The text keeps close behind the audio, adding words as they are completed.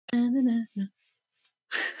Na, na, na, na.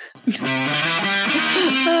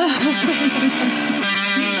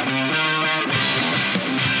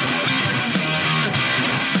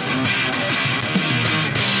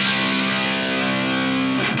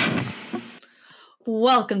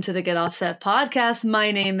 Welcome to the Get Offset podcast.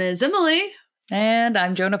 My name is Emily. And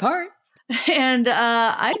I'm Jonah Part. And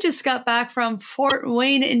I just got back from Fort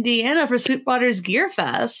Wayne, Indiana for Sweetwater's Gear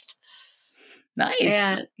Fest.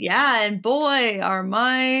 Nice. And boy, are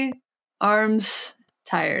my arms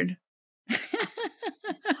tired.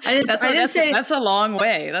 That's a long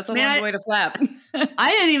way. That's a long way to flap.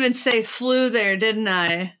 I didn't even say flew there, didn't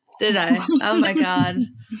I? Did I? Oh my God.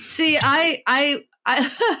 See, I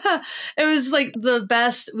it was like the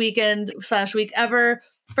best weekend/week ever,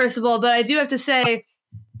 first of all. But I do have to say,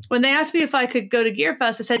 when they asked me if I could go to Gear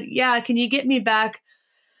Fest, I said, yeah, can you get me back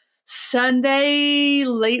Sunday,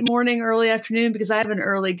 late morning, early afternoon, because I have an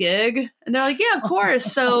early gig? And they're like, yeah, of course.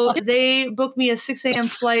 So they booked me a 6 a.m.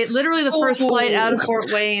 flight, literally the first flight out of Fort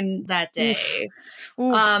Wayne that day.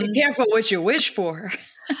 Be careful what you wish for.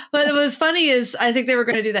 But what was funny is I think they were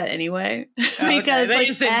going to do that anyway. Because they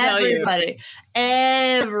just didn't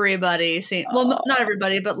everybody seemed, well, not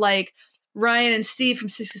everybody, but like Ryan and Steve from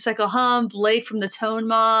 60 Cycle Hum, Blake from the Tone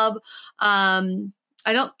Mob.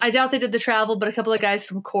 I doubt they did the travel, but a couple of guys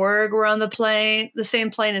from Korg were on the same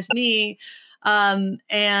plane as me.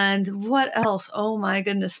 And what else? Oh my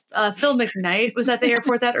goodness. Phil McKnight was at the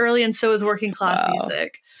airport that early, and so was Working Class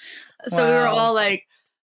Music. So we were all like,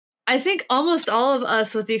 I think almost all of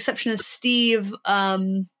us, with the exception of Steve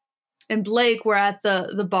and Blake, were at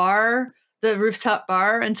the bar, the rooftop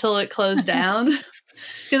bar, until it closed down.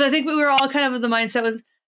 Because I think we were all kind of the mindset was,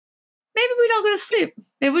 maybe we don't go to sleep.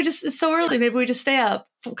 Maybe it's so early. Maybe we just stay up.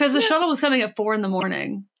 Because the shuttle was coming at 4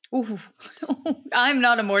 a.m. Ooh. I'm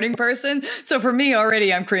not a morning person. So for me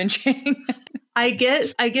already, I'm cringing. I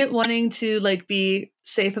get wanting to like be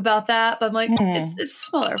safe about that. But I'm like, it's a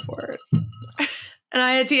small airport. And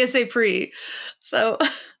I had TSA pre. So,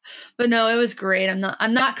 but no, it was great.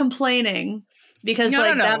 I'm not complaining. Because no,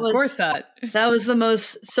 that was, of course not. That was the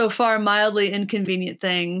most so far mildly inconvenient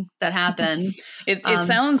thing that happened. It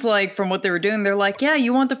sounds like from what they were doing, they're like, yeah,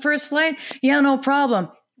 you want the first flight? Yeah, no problem.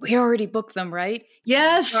 We already booked them, right?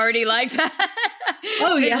 Yes. Already like that.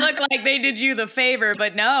 Oh, yeah. It looked like they did you the favor,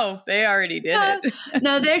 but no, they already did it.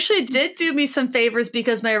 No, they actually did do me some favors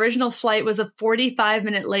because my original flight was a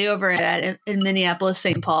 45-minute layover in Minneapolis,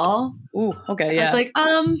 St. Paul. Ooh, okay, yeah. I was like,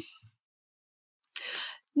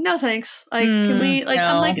 no, thanks. Like, can we, like, no.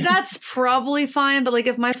 I'm like, that's probably fine. But like,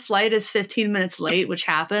 if my flight is 15 minutes late, which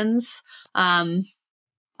happens, I'm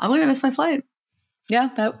going to miss my flight. Yeah,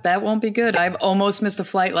 that won't be good. I've almost missed a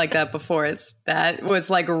flight like that before. That was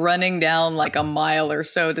like running down like a mile or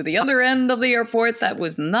so to the other end of the airport. That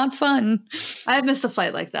was not fun. I've missed a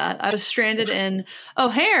flight like that. I was stranded in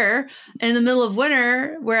O'Hare in the middle of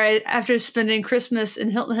winter, after spending Christmas in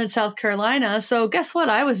Hilton Head, South Carolina. So guess what?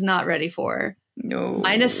 I was not ready for. No.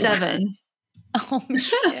 -7. Oh,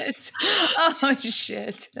 shit. Oh,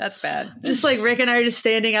 shit. That's bad. Just like Rick and I are just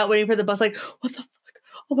standing out waiting for the bus, like, what the fuck?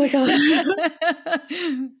 Oh, my God.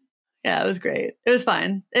 Yeah, it was great. It was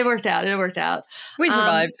fine. It worked out. We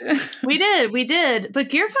survived. We did. But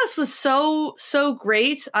GearFest was so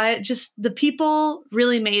great. The people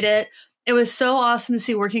really made it. It was so awesome to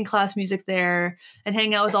see Working Class Music there and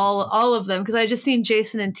hang out with all of them. Because I just seen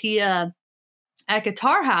Jason and Tia at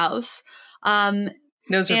Guitar House.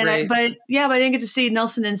 Those are great. But I didn't get to see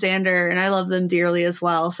Nelson and Xander, and I love them dearly as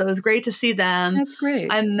well. So it was great to see them. That's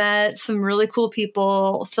great. I met some really cool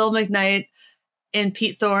people. Phil McKnight and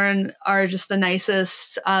Pete Thorne are just the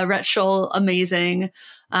nicest. Rhett Scholl, amazing.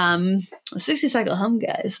 60 Cycle Hum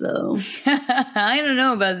guys, though. I don't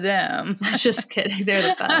know about them. Just kidding. They're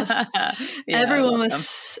the best. Yeah, everyone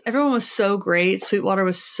was so great. Sweetwater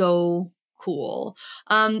was so cool.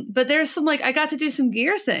 But there's some I got to do some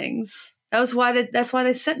gear things. That's why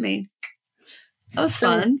they sent me. That was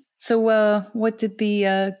fun. So what did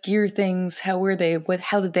the gear things? How were they?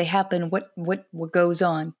 How did they happen? What goes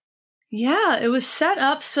on? Yeah, it was set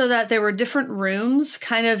up so that there were different rooms,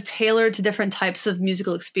 kind of tailored to different types of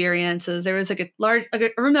musical experiences. There was a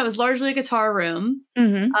room that was largely a guitar room,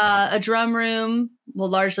 a drum room,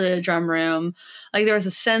 largely a drum room. Like there was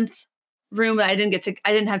a synth room that I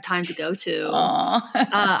didn't have time to go to.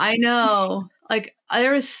 I know.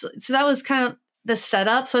 So that was kind of the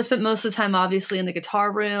setup. So I spent most of the time, obviously, in the guitar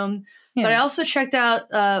room. Yeah. But I also checked out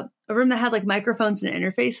a room that had microphones and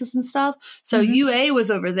interfaces and stuff. So UA was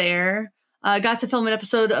over there. I got to film an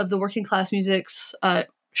episode of the Working Class Music's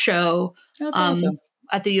show. That's awesome.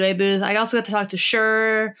 At the UA booth. I also got to talk to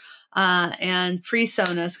Shure. and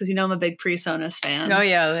PreSonus, because I'm a big PreSonus fan. Oh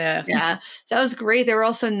yeah. Yeah, that was great. They were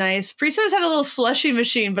also nice. PreSonus had a little slushy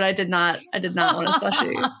machine, but I did not want a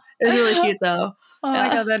slushy. It was really cute though. Oh my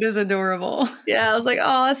God, that is adorable. Yeah, I was like,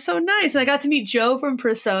 oh, that's so nice. And I got to meet Joe from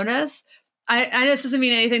PreSonus. I know this doesn't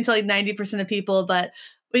mean anything to like 90% of people, but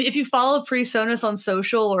if you follow PreSonus on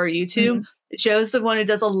social or YouTube, Joe's the one who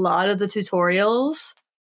does a lot of the tutorials.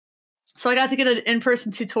 So I got to get an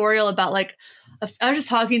in-person tutorial about like, I was just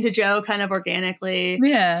talking to Joe kind of organically.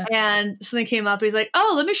 Yeah. And something came up. He's like,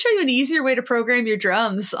 oh, let me show you an easier way to program your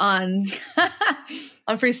drums on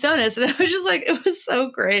PreSonus. And it was just like, it was so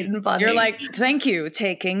great and funny. You're like, thank you.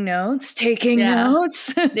 Taking notes.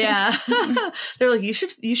 Yeah. They're like, you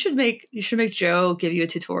should make Joe give you a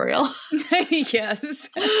tutorial. Yes.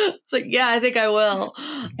 It's like, yeah, I think I will.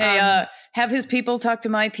 Hey, have his people talk to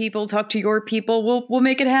my people, talk to your people. We'll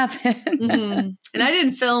make it happen. And I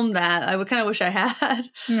didn't film that. I would kind of wish I had.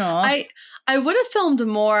 Aww. I would have filmed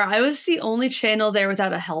more. I was the only channel there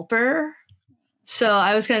without a helper. So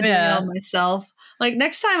I was kind of doing it all myself. Like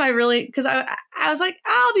next time because I was like,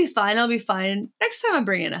 I'll be fine. Next time I'm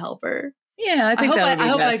bringing a helper. Yeah, I think that would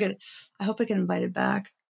be best. I hope I get invited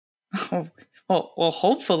back. Oh, well,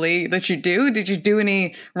 hopefully that you do. Did you do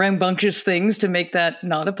any rambunctious things to make that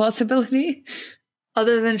not a possibility?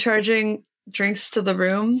 Other than charging drinks to the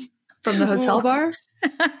room from the hotel bar?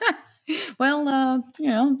 Well,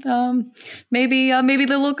 maybe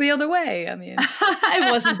they'll look the other way. I mean,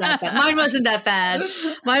 it wasn't that bad. Mine wasn't that bad.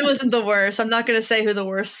 Mine wasn't the worst. I'm not going to say who the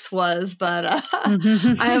worst was, but I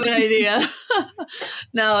have an idea.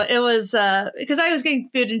 No, it was because I was getting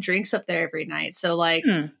food and drinks up there every night. So like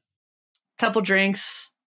a couple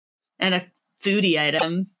drinks and a foodie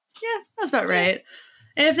item. Yeah, that's about right.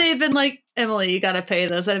 And if they'd been like, Emily, you got to pay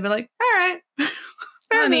this, I'd have been like, all right.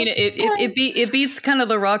 I mean, it beats kind of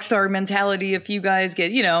the rock star mentality if you guys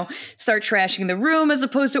get, start trashing the room as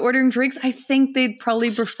opposed to ordering drinks. I think they'd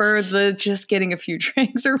probably prefer the just getting a few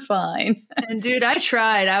drinks are fine. And dude, I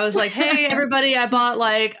tried. I was like, hey, everybody, I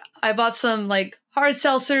bought some like hard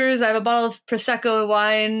seltzers. I have a bottle of Prosecco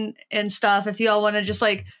wine and stuff. If you all want to just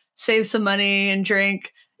like save some money and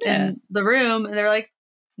drink in the room. And they were like,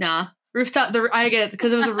 nah, rooftop. I get it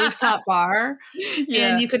because it was a rooftop bar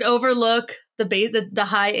and you could overlook the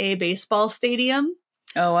high A baseball stadium.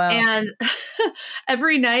 Oh wow! And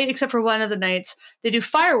every night, except for one of the nights, they do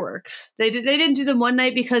fireworks. They didn't do them one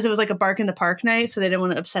night because it was like a bark in the park night, so they didn't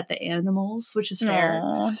want to upset the animals, which is fair.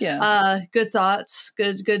 Aww, yeah. Good thoughts.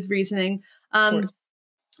 Good reasoning.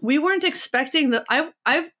 We weren't expecting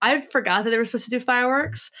I forgot that they were supposed to do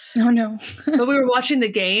fireworks. Oh no! But we were watching the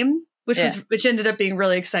game, which ended up being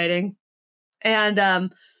really exciting,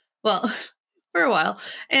 and for a while.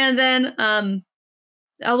 And then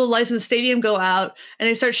all the lights in the stadium go out and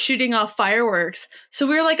they start shooting off fireworks. So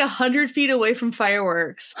we were like 100 feet away from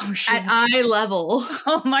fireworks at eye level.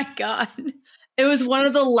 Oh my God. It was one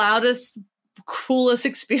of the loudest, coolest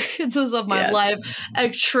experiences of my life.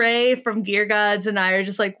 Trey from Gear Gods and I are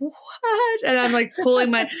just like, what? And I'm like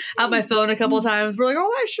pulling out my phone a couple of times. We're like, oh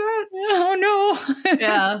my shit. Oh no.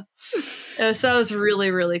 Yeah. So that was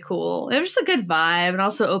really, really cool. It was just a good vibe and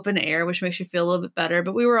also open air, which makes you feel a little bit better.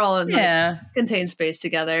 But we were all in contained space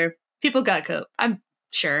together. People got COVID. I'm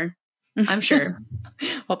sure.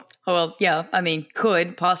 Well, yeah. I mean,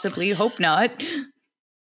 could possibly, hope not.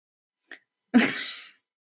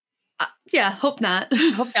 Yeah, hope not.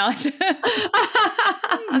 Hope not.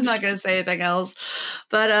 I'm not going to say anything else.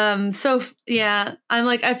 But so yeah,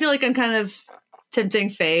 I feel like I'm kind of tempting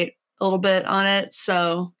fate a little bit on it.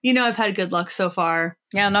 So, I've had good luck so far.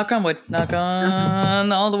 Yeah, knock on wood. Knock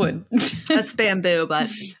on all the wood. That's bamboo, but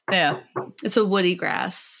yeah, it's a woody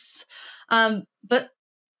grass. But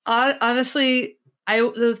honestly,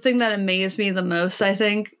 the thing that amazed me the most, I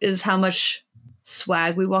think, is how much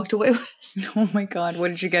swag we walked away with. Oh my God, what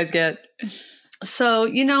did you guys get? So,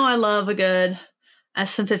 I love a good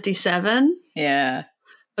SM57. Yeah.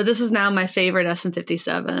 But this is now my favorite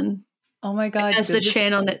SM57. Oh my God. As the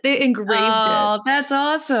channel, they engraved it. Oh, that's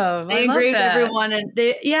awesome. They engraved everyone and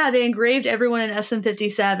they engraved everyone in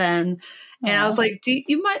SM57. And I was like,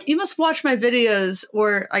 you must watch my videos,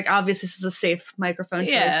 or like, obviously this is a safe microphone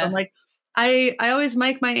choice. But I'm like, I always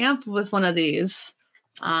mic my amp with one of these.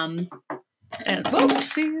 And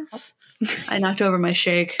whoopsies. I knocked over my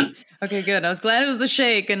shake. Okay, good. I was glad it was the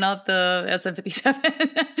shake and not the SM57.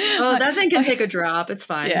 Oh, that thing can take a drop. It's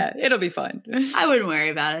fine. Yeah, it'll be fine. I wouldn't worry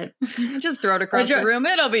about it. Just throw it across the room.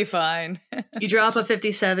 It'll be fine. You drop a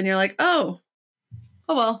 57, you're like, oh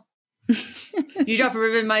well. You drop a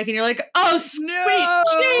ribbon mic and you're like, oh, sweet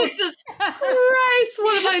Jesus Christ,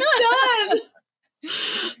 what have I done?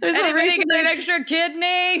 There's a Anybody reason got an extra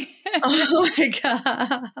kidney? Oh my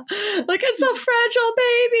god! Look, it's a fragile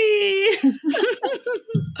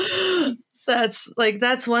baby.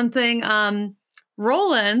 That's one thing.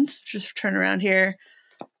 Roland, just turn around here.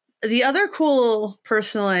 The other cool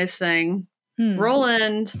personalized thing,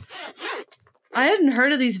 Roland. I hadn't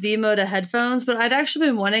heard of these V-Moda headphones, but I'd actually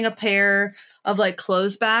been wanting a pair of like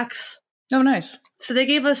closed backs. Oh, nice. So they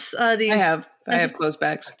gave us these. I have closed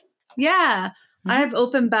backs. Yeah, I have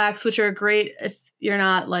open backs, which are great if you're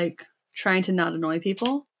not like trying to not annoy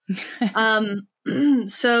people.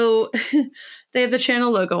 So they have the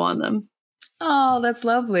channel logo on them. Oh, that's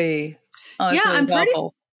lovely. Oh, that's really I'm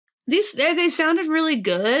thoughtful. They sounded really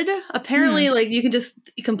good. Apparently, like you can just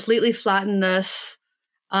completely flatten this,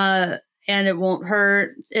 and it won't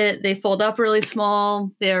hurt. They fold up really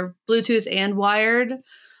small. They're Bluetooth and wired.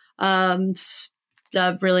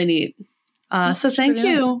 Really neat. So thank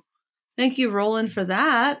you. Nice. Thank you, Roland, for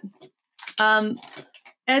that.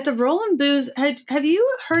 At the Roland booth, have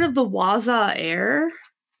you heard of the Waza Air?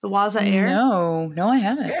 The Waza Air? No, I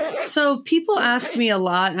haven't. So people ask me a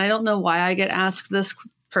lot, and I don't know why I get asked this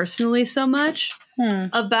personally so much,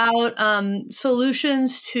 about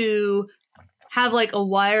solutions to have like a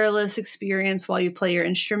wireless experience while you play your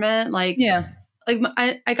instrument. Like,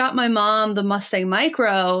 I got my mom the Mustang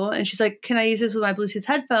Micro, and she's like, "Can I use this with my Bluetooth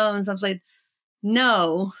headphones?" I was like,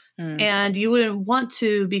 "No." And you wouldn't want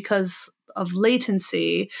to because of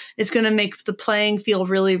latency. It's going to make the playing feel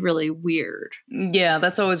really, really weird. Yeah,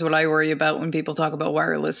 that's always what I worry about when people talk about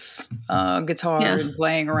wireless guitar and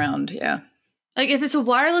playing around. Yeah. Like if it's a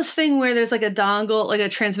wireless thing where there's like a dongle, like a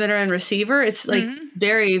transmitter and receiver, it's like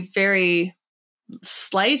very, very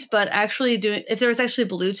slight. But actually if there was actually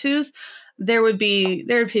Bluetooth, there would be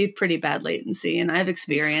pretty bad latency. And I've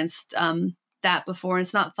experienced that before, and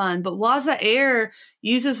it's not fun. But Waza Air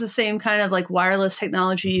uses the same kind of like wireless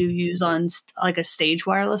technology you use on like a stage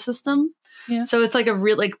wireless system. Yeah. So it's like a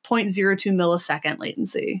real like 0.02 millisecond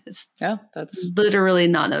latency. That's literally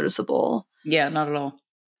not noticeable. Yeah, not at all.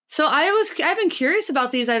 So I've been curious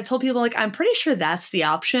about these. I've told people like I'm pretty sure that's the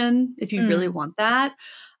option if you really want that.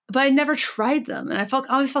 But I never tried them, and I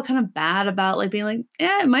always felt kind of bad about like being like,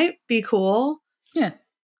 it might be cool. Yeah.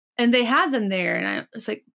 And they had them there, and I was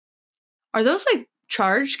like, are those like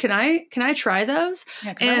charged? Can I try those?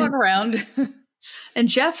 Yeah, can I walk around? And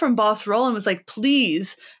Jeff from Boss Rollin' was like,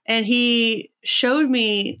 please. And he showed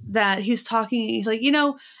me that he's like,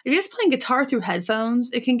 if you're just playing guitar through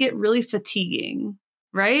headphones, it can get really fatiguing,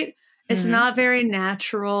 right? It's not very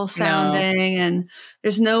natural sounding, and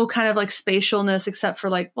there's no kind of like spatialness except for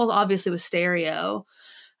like, well, obviously with stereo.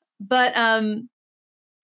 But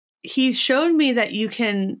he showed me that you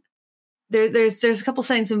can, there's a couple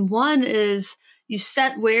settings, and one is you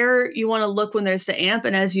set where you want to look when there's the amp,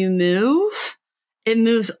 and as you move, it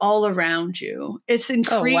moves all around you. It's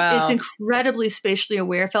It's incredibly spatially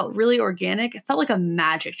aware. It felt really organic. It felt like a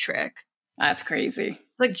magic trick. That's crazy.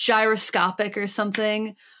 Like gyroscopic or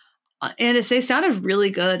something. And they sounded really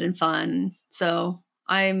good and fun. So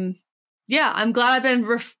I'm glad I've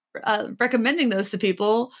been recommending those to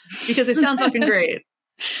people because they sound fucking great.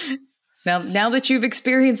 Now that you've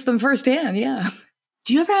experienced them firsthand, yeah.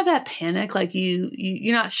 Do you ever have that panic? Like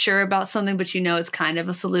you're not sure about something, but you know it's kind of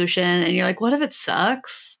a solution, and you're like, what if it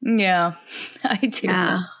sucks? Yeah, I do.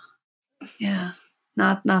 Yeah.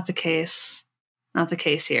 Not the case. Not the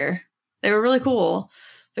case here. They were really cool.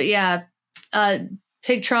 But yeah,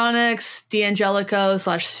 Pigtronics,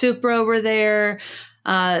 D'Angelico / Supra were there.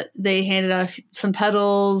 They handed out some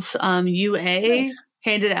pedals. UA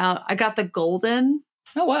handed out. I got the golden.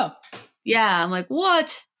 Oh, wow. Yeah. I'm like,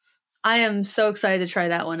 what? I am so excited to try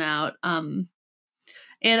that one out. And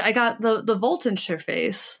I got the Volt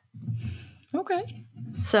interface. Okay.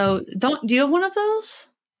 So do you have one of those?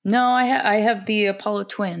 No, I have the Apollo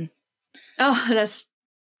Twin. Oh, that's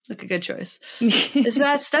like a good choice.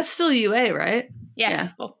 That's still UA, right? Yeah.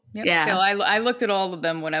 Cool. Yep. Yeah. So I looked at all of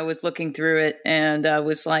them when I was looking through it, and I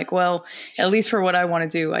was like, well, at least for what I want to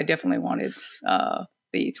do, I definitely wanted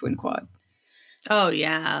the Twin Quad. Oh,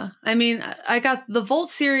 yeah. I mean, I got the Volt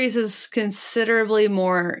series is considerably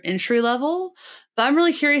more entry level, but I'm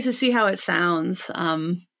really curious to see how it sounds.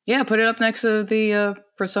 Yeah, put it up next to the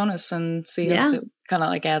Presonus and see how it kind of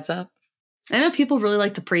like adds up. I know people really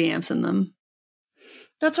like the preamps in them.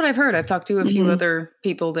 That's what I've heard. I've talked to a few other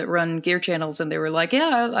people that run gear channels, and they were like,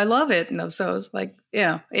 yeah, I love it. And so I was like,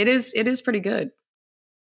 yeah, it is pretty good.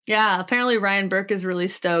 Yeah, apparently Ryan Burke is really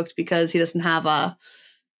stoked because he doesn't have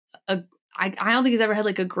I don't think he's ever had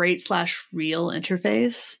like a great / real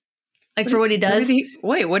interface. Like for what he does.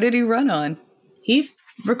 What did he run on? He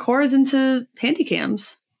records into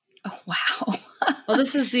Handycams. Oh, wow. Well,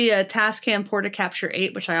 this is the Tascam Portacapture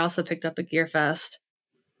 8, which I also picked up at GearFest.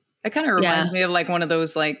 It kind of reminds me of like one of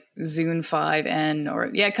those like Zune 5N or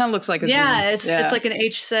it kind of looks like a Zoom. Zoom. It's like an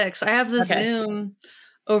H6. I have the Zoom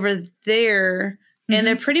over there, and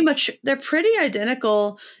they're pretty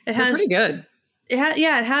identical. They're pretty good.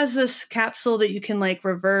 It has this capsule that you can like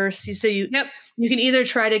reverse. You can either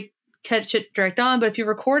try to catch it direct on, but if you're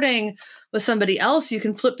recording with somebody else, you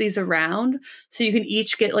can flip these around so you can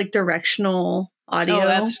each get like directional audio.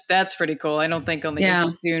 Oh, that's pretty cool. I don't think on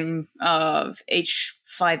the Zoom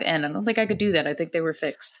H5N, I don't think I could do that. I think they were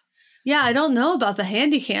fixed. Yeah, I don't know about the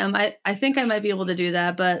Handycam. I think I might be able to do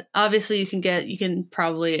that, but obviously you can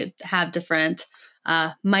probably have different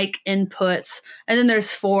mic inputs, and then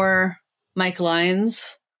there's 4 mic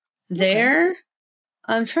lines there.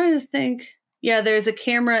 I'm trying to think. Yeah, there's a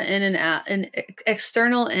camera in and out, an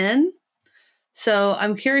external in. So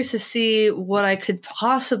I'm curious to see what I could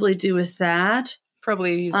possibly do with that.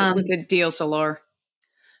 Probably use it with a DSLR.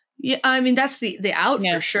 Yeah, I mean that's the out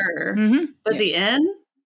for sure. But the in,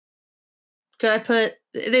 could I put?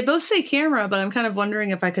 They both say camera, but I'm kind of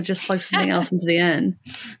wondering if I could just plug something else into the in.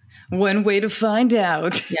 One way to find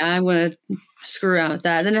out. Yeah, I'm gonna screw around with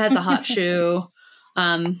that. Then it has a hot shoe,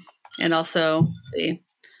 and also the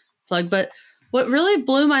plug. But what really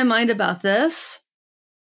blew my mind about this,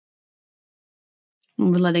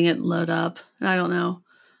 we're letting it load up, and I don't know.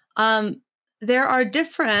 There are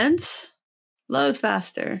different load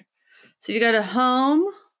faster. So you go to home,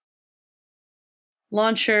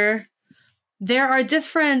 launcher. There are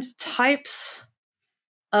different types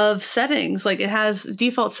of settings. Like it has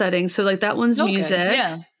default settings. So like that one's music.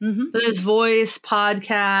 Yeah. But there's voice,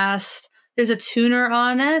 podcast. There's a tuner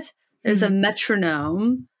on it. There's a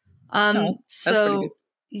metronome. That's pretty good.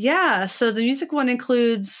 Yeah. So the music one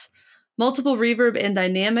includes multiple reverb and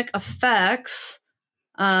dynamic effects,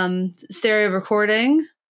 stereo recording.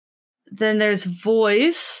 Then there's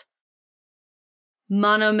voice,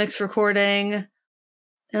 mono mix recording.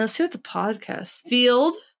 And let's see what's a podcast.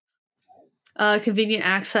 Field, convenient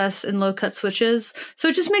access, and low cut switches. So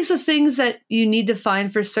it just makes the things that you need to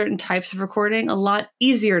find for certain types of recording a lot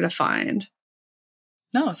easier to find.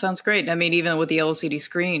 No, it sounds great. I mean, even with the LCD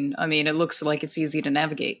screen, I mean, it looks like it's easy to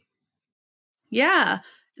navigate. Yeah.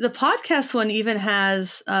 The podcast one even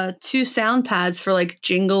has 2 sound pads for like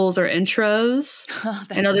jingles or intros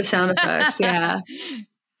and other sound effects. Yeah.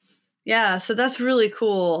 Yeah. So that's really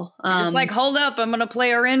cool. Just like, hold up, I'm going to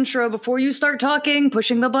play our intro before you start talking,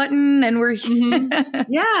 pushing the button, and we're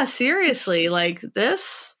Yeah, seriously. Like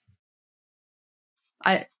this,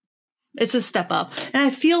 it's a step up. And I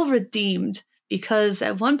feel redeemed because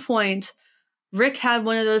at one point, Rick had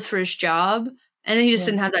one of those for his job, and then he just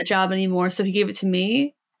didn't have that job anymore. So he gave it to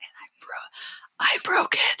me. I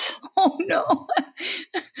broke it. Oh no.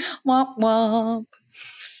 Womp womp.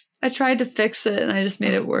 I tried to fix it and I just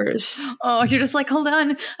made it worse. Oh, you're just like, hold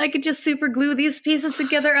on. I could just super glue these pieces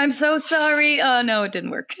together. I'm so sorry. Oh, no, it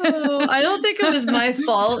didn't work. I don't think it was my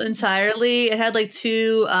fault entirely. It had like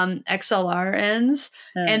 2 XLR ends.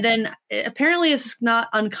 And then apparently it's not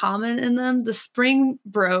uncommon in them. The spring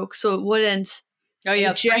broke, so it wouldn't. Oh,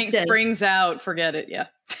 yeah. Springs out. Forget it. Yeah.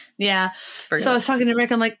 Yeah. So I was talking to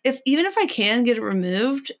Rick. I'm like, even if I can get it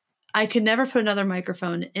removed, I could never put another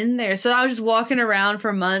microphone in there. So I was just walking around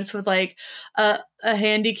for months with like a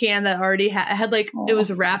handy cam that already had like, it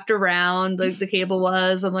was wrapped around like the cable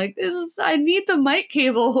was. I'm like, I need the mic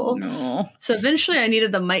cable. No. So eventually I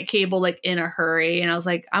needed the mic cable like in a hurry. And I was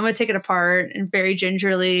like, I'm going to take it apart and very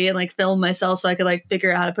gingerly and like film myself so I could like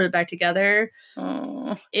figure out how to put it back together.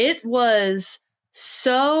 Oh. It was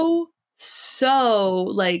so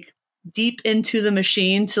like deep into the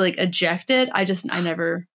machine to like eject it. I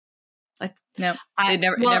never like no, it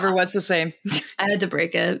never was the same. I had to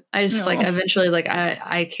break it. I just like eventually like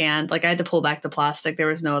I can't, like I had to pull back the plastic. There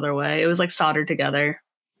was no other way. It was like soldered together.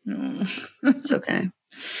 It's okay.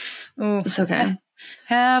 It's okay.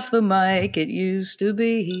 Half the mic it used to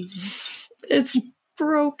be. It's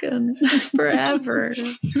broken forever.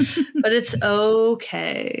 But it's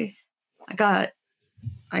okay. I got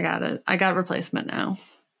it. I got replacement now.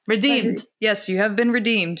 Redeemed. Yes, you have been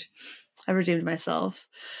redeemed. I redeemed myself.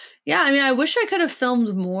 Yeah, I mean, I wish I could have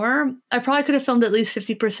filmed more. I probably could have filmed at least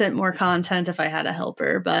 50% more content if I had a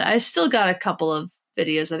helper, but I still got a couple of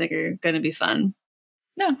videos I think are going to be fun.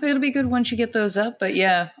 No, it'll be good once you get those up. But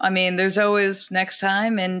yeah, I mean, there's always next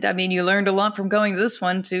time. And I mean, you learned a lot from going to this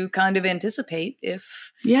one to kind of anticipate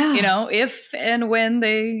if and when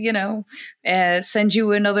they, send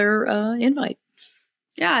you another invite.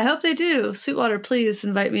 Yeah, I hope they do. Sweetwater, please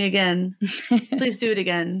invite me again. Please do it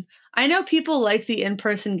again. I know people like the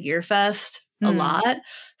in-person Gear Fest. a lot.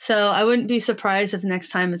 So I wouldn't be surprised if next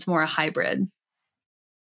time it's more a hybrid.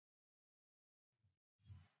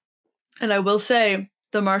 And I will say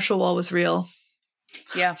the Marshall wall was real.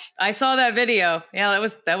 Yeah, I saw that video. Yeah,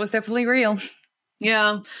 that was definitely real.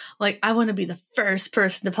 Yeah, like I want to be the first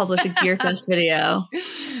person to publish a Gear Fest video.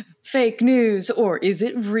 Fake news, or is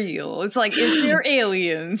it real? It's like, is there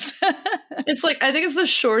aliens? It's like, I think it's the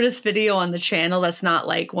shortest video on the channel that's not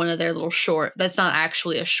like one of their little short, that's not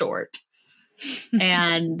actually a short.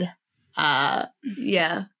 And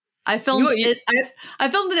yeah, I filmed it. I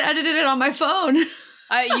filmed and edited it on my phone.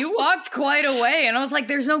 You walked quite a way, and I was like,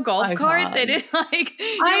 "There's no golf cart." They didn't like.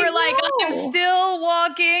 You were like, "I'm still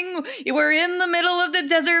walking. We're in the middle of the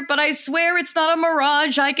desert, but I swear it's not a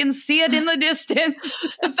mirage. I can see it in the distance."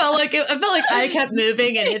 I felt like I kept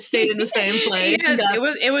moving, and it stayed in the same place. Yes,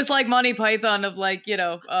 it was like Monty Python of like,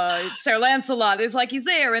 Sir Lancelot. It's like he's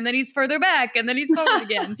there, and then he's further back, and then he's forward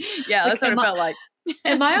again. Yeah, that's what it felt like.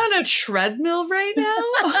 Am I on a treadmill right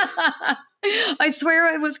now? I swear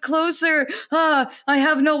I was closer. I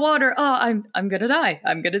have no water. I'm gonna die.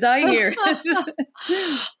 I'm gonna die here.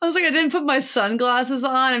 I was like, I didn't put my sunglasses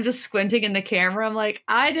on. I'm just squinting in the camera. I'm like,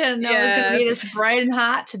 I didn't know it was gonna be this bright and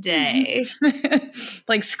hot today.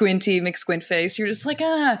 Like Squinty McSquint face. You're just like,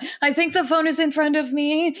 I think the phone is in front of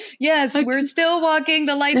me. Yes, we're still walking.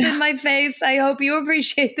 The light's in my face. I hope you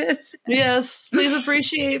appreciate this. Yes, please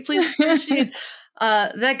appreciate.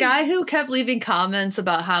 That guy who kept leaving comments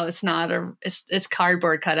about how it's not it's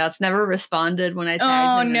cardboard cutouts never responded when I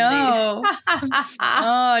tagged him.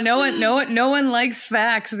 No one likes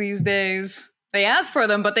facts these days. They ask for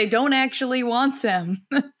them, but they don't actually want them.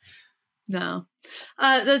 No.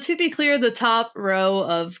 To be clear, the top row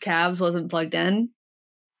of cabs wasn't plugged in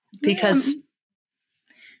because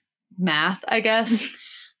math, I guess.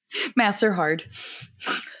 Maths are hard.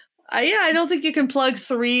 I don't think you can plug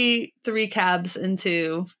three cabs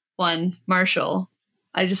into one Marshall.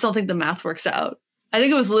 I just don't think the math works out. I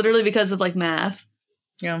think it was literally because of like math.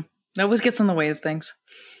 Yeah, that always gets in the way of things.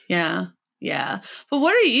 Yeah. But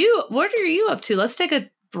what are you up to? Let's take a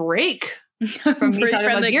break from me talking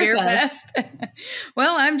about Gear Fest.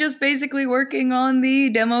 Well, I'm just basically working on the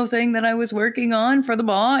demo thing that I was working on for the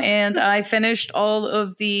BAW, and I finished all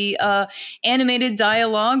of the animated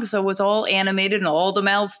dialogue, so it was all animated and all the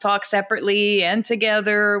mouths talk separately and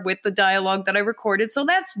together with the dialogue that I recorded, so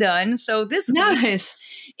that's done. So this week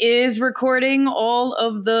is recording all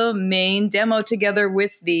of the main demo together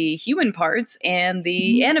with the human parts and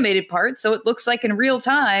the animated parts, so it looks like in real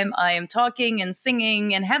time I am talking and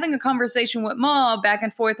singing and having a conversation with Ma back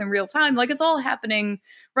and forth in real time, like it's all happening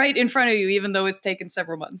right in front of you, even though it's taken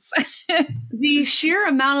several months. The sheer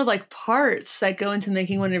amount of like parts that go into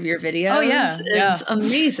making one of your videos is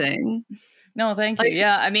amazing. No, thank you.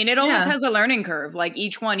 Yeah, I mean, it always has a learning curve. Like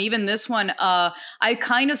each one, even this one, I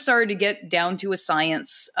kind of started to get down to a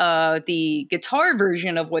science, the guitar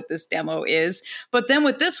version of what this demo is. But then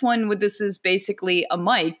with this one, this is basically a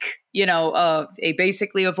mic,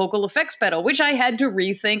 basically a vocal effects pedal, which I had to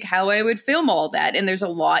rethink how I would film all that. And there's a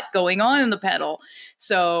lot going on in the pedal.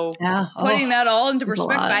 So putting that all into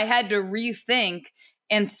perspective, I had to rethink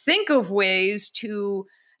and think of ways to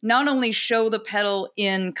not only show the pedal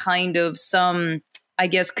in kind of some, I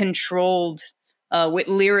guess, controlled with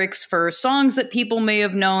lyrics for songs that people may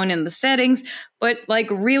have known in the settings, but like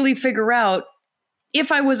really figure out,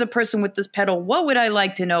 if I was a person with this pedal, what would I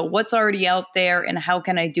like to know? What's already out there, and how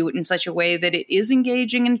can I do it in such a way that it is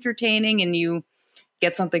engaging, entertaining, and you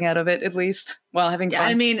get something out of it, at least, while having fun?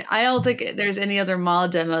 I mean, I don't think there's any other Ma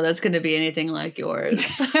demo that's going to be anything like yours.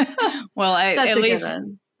 Well, at least...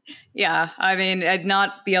 Given. Yeah, I mean,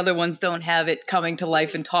 not the other ones don't have it coming to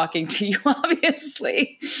life and talking to you,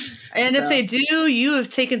 obviously. And if they do, you have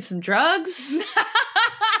taken some drugs.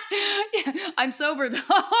 Yeah, I'm sober though,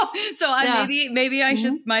 so maybe I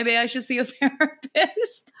should see a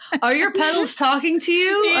therapist. Are your pedals talking to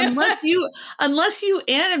you? Yeah. Unless you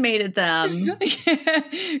animated them. Yeah.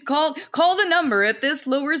 Call the number at this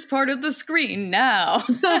lowest part of the screen now.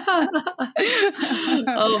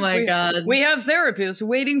 Oh my God. We have therapists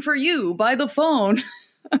waiting for you by the phone.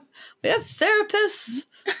 We have therapists.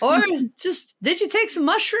 Or just, did you take some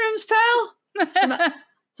mushrooms, pal?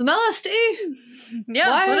 Some LSD?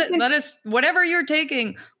 Yeah, let us, whatever you're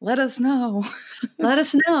taking, let us know. Let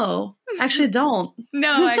us know. Actually, don't.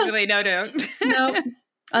 No, actually, no, don't. No.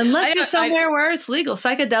 Unless you're somewhere where it's legal.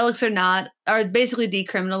 Psychedelics are basically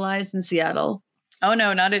decriminalized in Seattle. Oh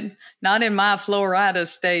no, not in my Florida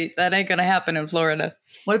state. That ain't gonna happen in Florida.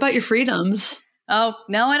 What about your freedoms? Oh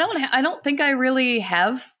no, I don't think I really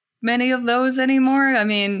have many of those anymore. I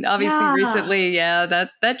mean, obviously recently,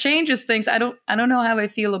 that changes things. I don't know how I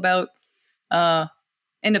feel about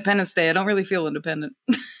Independence Day. I don't really feel independent.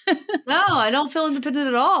 No, I don't feel independent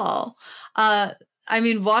at all. I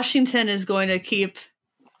mean, Washington is going to keep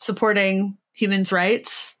supporting humans'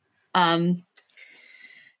 rights.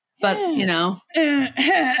 But, you know,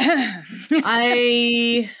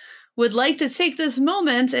 I would like to take this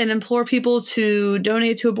moment and implore people to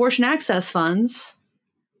donate to abortion access funds.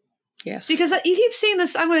 Yes. Because you keep seeing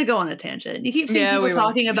this. I'm going to go on a tangent. You keep seeing people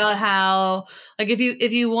talking about how, like,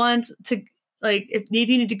 if you want to, like, if you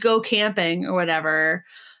need to go camping or whatever,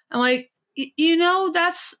 I'm like, you know,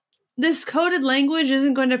 this coded language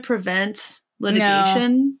isn't going to prevent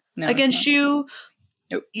litigation against you.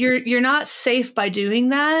 Nope. You're not safe by doing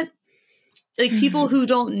that. Like, people who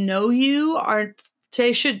don't know you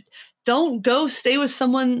don't go stay with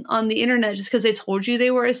someone on the internet just because they told you they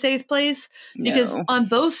were a safe place. Because on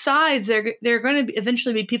both sides, they're going to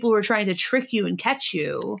eventually be people who are trying to trick you and catch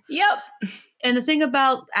you. Yep. And the thing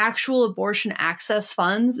about actual abortion access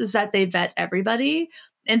funds is that they vet everybody.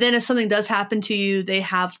 And then if something does happen to you, they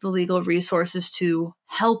have the legal resources to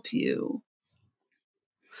help you.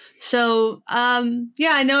 So,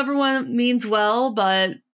 yeah, I know everyone means well,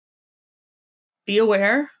 but be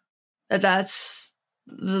aware that that's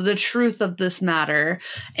the truth of this matter.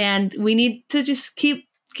 And we need to just keep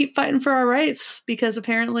fighting for our rights, because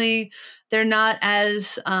apparently they're not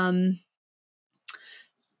as, they're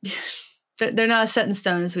not as set in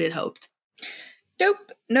stone as we had hoped.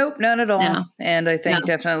 Nope, not at all. No. And I think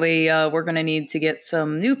definitely we're going to need to get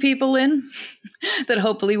some new people in that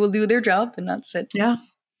hopefully will do their job and not sit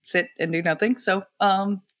and do nothing. So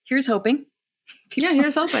here's hoping. Yeah,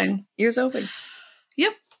 here's hoping. Here's hoping.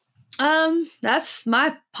 Yep. That's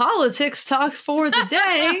my politics talk for the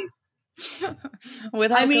day.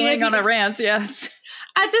 Without going on a rant, yes.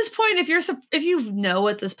 At this point, if you know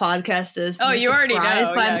what this podcast is, you already know.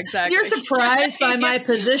 Yeah, exactly. You're surprised by my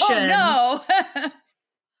position. Oh no!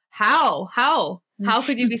 How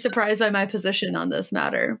could you be surprised by my position on this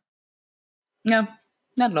matter? No,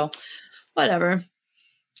 not at all. Whatever.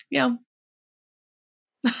 You know.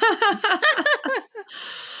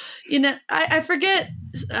 You know, I forget.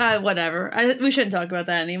 Whatever. We shouldn't talk about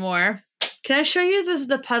that anymore. Can I show you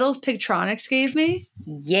the pedals Pigtronics gave me?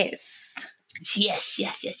 Yes. Yes.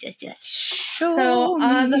 So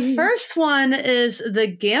the first one is the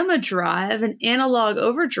Gamma Drive, an analog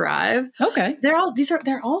overdrive. Okay. They're all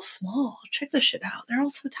small. Check this shit out. They're all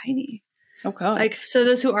so tiny. Okay. Like, so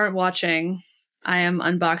those who aren't watching, I am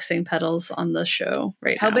unboxing pedals on the show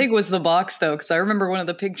right now. How big was the box though? Because I remember one of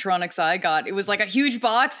the Pigtronics I got. It was like a huge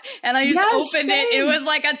box, and I just opened it. It was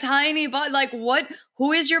like a tiny box. Like, what?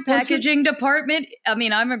 Who is your packaging department? I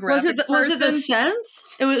mean, I'm a graphics person. Was it the Synth?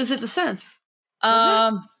 Was it the Synth?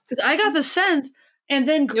 I got the Synth, and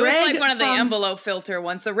then Greg, it was like one of the envelope filter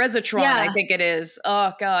ones, the Resitron, I think it is.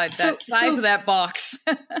 Oh God, that size of that box.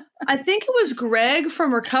 I think it was Greg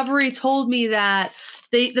from Recovery told me that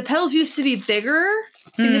the pedals used to be bigger,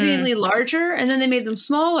 significantly larger, and then they made them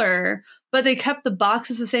smaller, but they kept the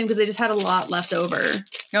boxes the same because they just had a lot left over.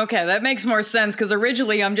 Okay, that makes more sense, because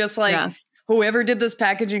originally I'm just like, whoever did this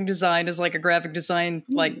packaging design is like a graphic design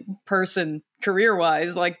like person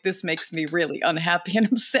career-wise. Like, this makes me really unhappy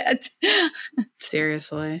and upset.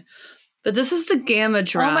 Seriously. But this is the Gamma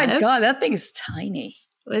Drive. Oh my God, that thing is tiny.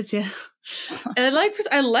 And I like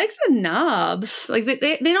the knobs. Like,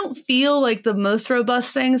 they don't feel like the most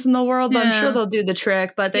robust things in the world, but I'm sure they'll do the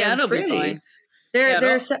trick. But they're pretty. Be fine.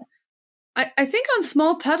 They're I think on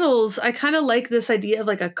small pedals, I kind of like this idea of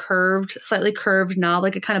like a slightly curved knob,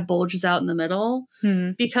 like it kind of bulges out in the middle,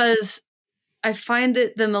 because I find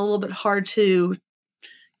them a little bit hard to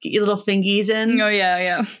get your little fingies in. Oh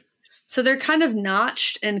yeah. So they're kind of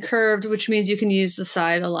notched and curved, which means you can use the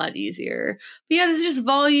side a lot easier. But yeah, this is just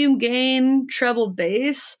volume, gain, treble,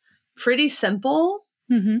 bass. Pretty simple.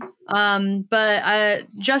 But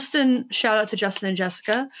Justin, shout out to Justin and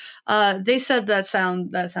Jessica. They said that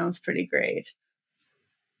sounds pretty great.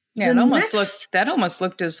 Yeah, that almost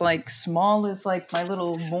looked as like small as like my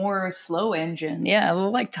little more slow engine. Yeah, a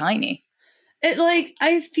little like tiny. It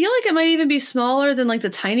I feel like it might even be smaller than like the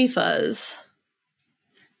Tiny Fuzz.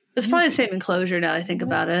 It's probably the same enclosure now I think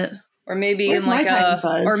about it. Or maybe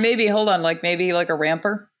hold on, like maybe like a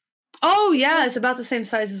ramper. Oh yeah, it's about the same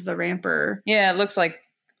size as the ramper. Yeah, it looks like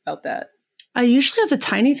about that. I usually have the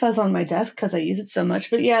Tiny Fuzz on my desk because I use it so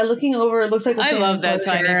much. But yeah, looking over, it looks like the same. I love that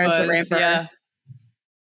Tiny Fuzz. Ramper.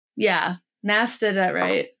 Yeah, Nass did that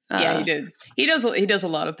right. Yeah, he did. He does a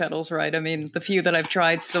lot of pedals right. I mean, the few that I've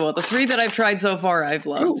tried, the 3 that I've tried so far, I've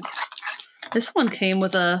loved. Ooh. This one came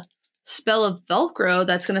with a spell of Velcro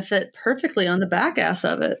that's going to fit perfectly on the back ass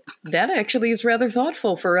of it. That actually is rather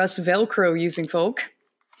thoughtful for us Velcro using folk.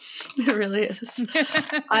 It really is.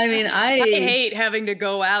 I mean, I hate having to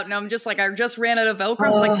go out, and I'm just like, I just ran out of Velcro.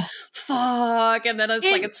 I'm like, fuck. And then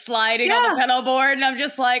it's sliding on the pedal board, and I'm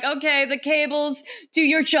just like, okay, the cables, do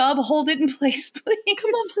your job, hold it in place, please. Come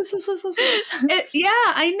on, please. Yeah,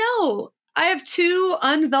 I know. I have 2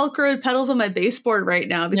 unvelcroed pedals on my baseboard right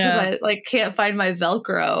now because I can't find my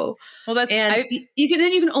Velcro. Well, that's you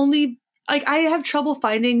can only I have trouble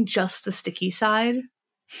finding just the sticky side,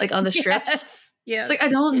 on the strips. Yes. It's I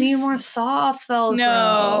don't need more soft Velcro.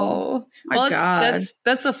 No. Well,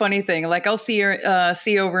 that's the funny thing. I'll see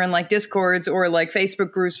over in Discords or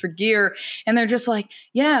Facebook groups for gear, and they're just like,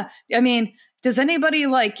 yeah, I mean, does anybody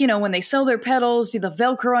when they sell their pedals, do the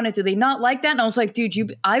Velcro on it? Do they not like that? And I was like,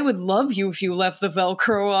 dude, I would love you if you left the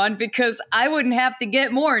Velcro on because I wouldn't have to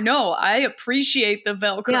get more. No, I appreciate the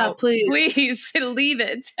Velcro. Yeah, please leave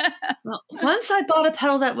it. Well, once I bought a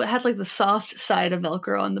pedal that had the soft side of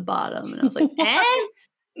Velcro on the bottom, and I was like,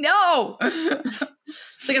 no.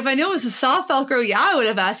 It's if I knew it was a soft Velcro, I would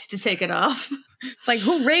have asked you to take it off. It's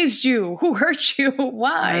who raised you? Who hurt you?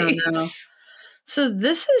 Why? I don't know. So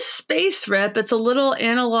this is Space Rip. It's a little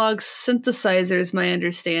analog synthesizer, is my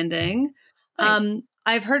understanding. Nice.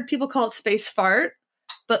 I've heard people call it Space Fart,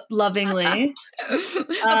 but lovingly.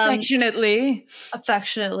 Affectionately.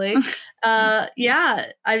 Yeah,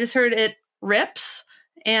 I just heard it rips,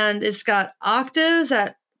 and it's got octaves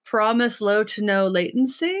that promise low to no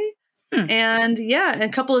latency. And a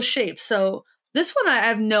couple of shapes. So this one, I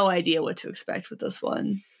have no idea what to expect with this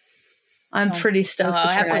one. I'm pretty stoked to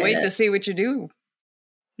try it. I'll have to wait to see what you do.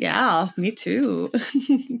 Yeah, me too.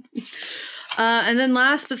 And then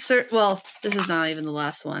last but this is not even the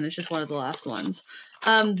last one. It's just one of the last ones.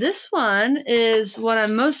 This one is what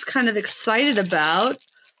I'm most kind of excited about.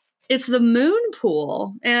 It's the Moon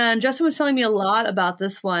Pool. And Justin was telling me a lot about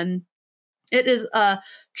this one. It is a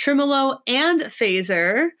tremolo and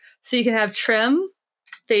phaser. So you can have trim,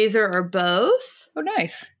 phaser, or both. Oh,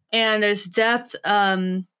 nice. And there's depth,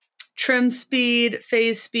 trim speed,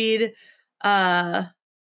 phase speed.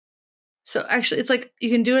 So actually it's you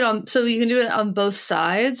can do it on both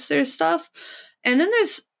sides. There's stuff. And then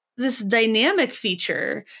there's this dynamic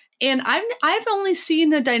feature. And I've only seen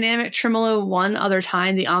the dynamic tremolo one other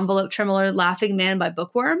time, the envelope tremolo Laughing Man by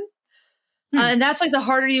Bookworm. And that's the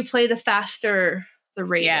harder you play, the faster the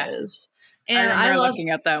rate is. And I remember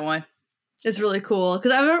looking at that one. It's really cool.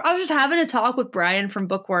 Because I was just having a talk with Brian from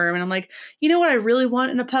Bookworm, and I'm like, you know what I really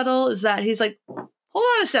want in a pedal is that he's like, hold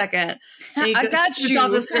on a second. And he I got you.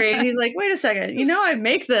 off the screen. He's like, wait a second. I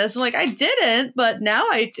make this. I'm like, I didn't, but now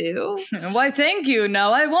I do. Why, thank you.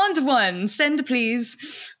 Now I want one. Send, please.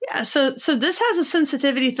 Yeah. So this has a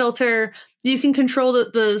sensitivity filter. You can control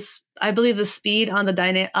I believe the speed on the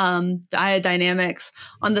dynamics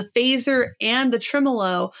on the phaser and the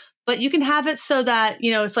tremolo. But you can have it so that,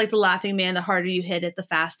 it's like the Laughing Man, the harder you hit it, the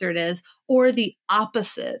faster it is, or the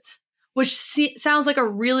opposite, which sounds like a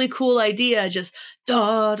really cool idea. Just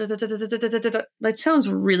that sounds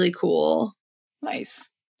really cool. Nice.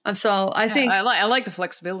 So I think I like the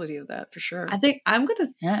flexibility of that for sure. I think I'm going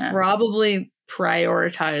to probably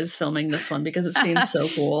prioritize filming this one because it seems so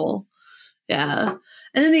cool. Yeah.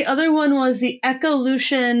 And then the other one was the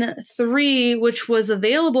Echolution 3, which was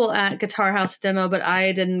available at Guitar House Demo, but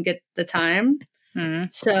I didn't get the time.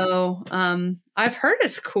 So I've heard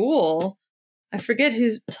it's cool. I forget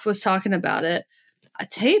who was talking about it. A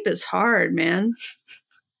tape is hard, man.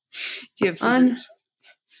 Do you have scissors?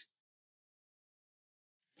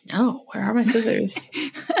 No, where are my scissors?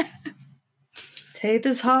 Tape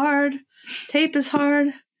is hard. Tape is hard.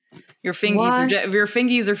 Your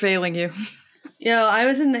fingies are failing you. I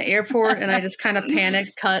was in the airport and I just kind of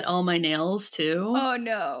panicked, cut all my nails too. Oh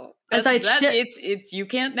no! You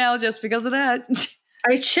can't now just because of that.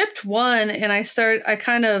 I chipped one and I'm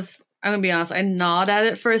gonna be honest, I gnawed at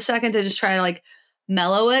it for a second to just try to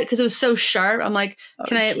mellow it because it was so sharp. I'm like,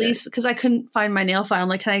 can I at least, because I couldn't find my nail file. I'm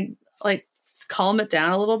like, can I calm it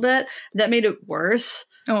down a little bit? That made it worse.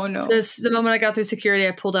 Oh no. So the moment I got through security,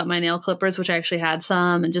 I pulled out my nail clippers, which I actually had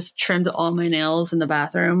some, and just trimmed all my nails in the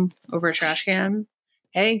bathroom over a trash can.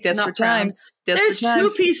 Hey, desperate times. There's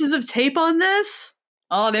 2 pieces of tape on this.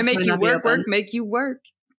 Oh, they make you make you work.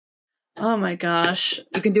 Oh my gosh.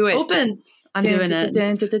 You can do it. Open. I'm doing it.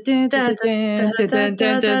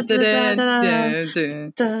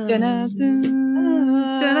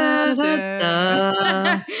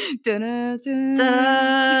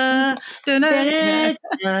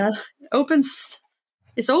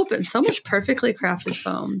 It's open. So much perfectly crafted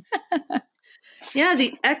foam. Yeah,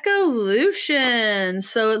 the Echolution.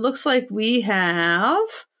 So it looks like we have.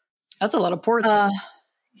 That's a lot of ports.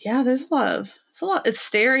 Yeah, there's a lot. It's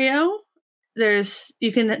stereo. there's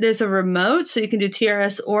a remote, so you can do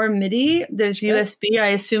TRS or MIDI. There's USB, I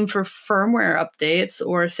assume, for firmware updates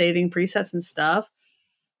or saving presets and stuff.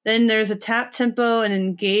 Then there's a tap, tempo, and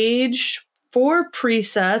engage, 4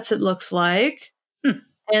 presets, it looks like.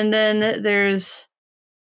 And then there's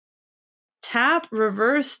tap,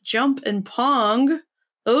 reverse, jump, and pong.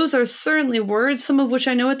 Those are certainly words, some of which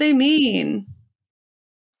I know what they mean.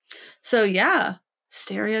 So yeah,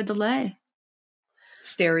 stereo delay.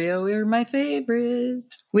 Stereo are my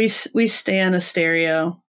favorite. We stan a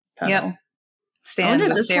stereo pedal. Yep. Stand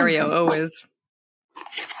with stereo always.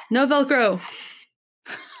 No Velcro.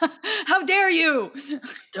 How dare you?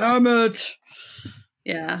 Damn it.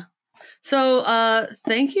 Yeah. So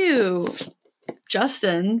thank you,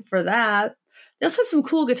 Justin, for that. They also had some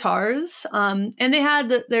cool guitars. And they had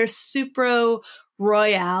their Supro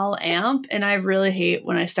Royale amp. And I really hate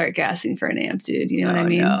when I start gassing for an amp, dude. You know what I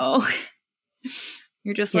mean? No.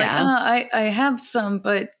 You're just like, I have some,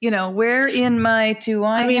 but where in my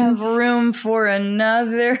I have room for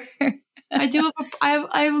another? I do. I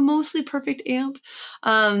have a mostly perfect amp.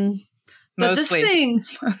 But mostly.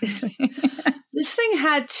 This thing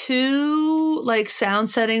had 2 like sound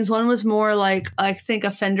settings. One was more like, I think, a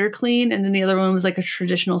Fender clean, and then the other one was like a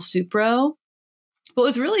traditional Supro. What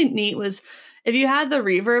was really neat was if you had the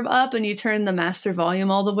reverb up and you turned the master volume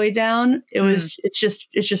all the way down, it's just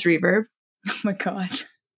reverb. Oh my God.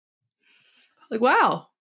 Like, wow.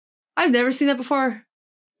 I've never seen that before.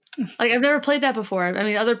 Like, I've never played that before. I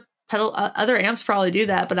mean, other amps probably do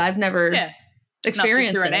that, but I've never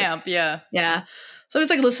experienced an amp. Yeah. Yeah. So I was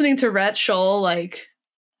like listening to Rhett Scholl like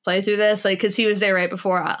play through this, like, because he was there right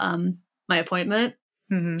before my appointment.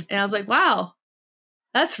 And I was like, wow,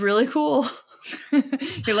 that's really cool.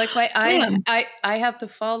 You're like, wait, I have to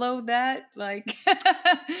follow that, like,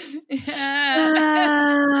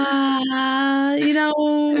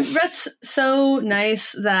 Rhett's so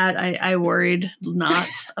nice that I worried not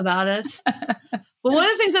about it. But one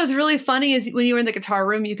of the things that was really funny is when you were in the guitar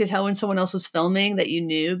room, you could tell when someone else was filming that you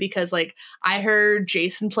knew, because like I heard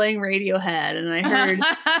Jason playing Radiohead and I heard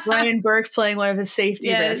Ryan Burke playing one of his safety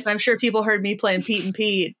riffs. And I'm sure people heard me playing Pete and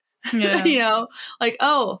Pete. Yeah. Like,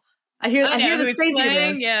 oh, I hear the safety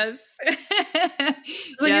riffs. Yes.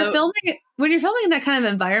 So when you're filming in that kind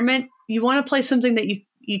of environment, you want to play something that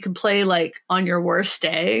you can play like on your worst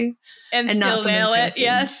day and still not nail it.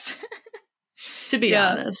 Yes. To be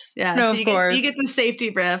honest. Yeah. No, so you get the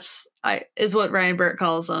safety riffs, is what Ryan Burke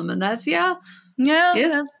calls them. And that's,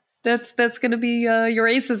 that's going to be your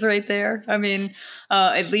aces right there. I mean,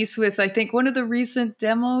 at least with, I think, one of the recent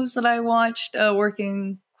demos that I watched,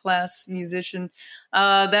 working class musician,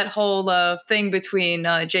 that whole thing between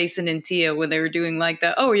Jason and Tia when they were doing like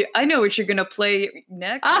that. Oh, I know what you're going to play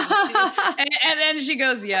next. And then she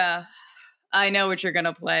goes, yeah. I know what you're going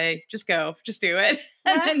to play. Just go. Just do it.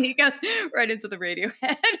 And then he goes right into the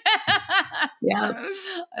Radiohead. Yeah.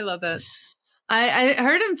 I love that. I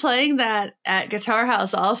heard him playing that at Guitar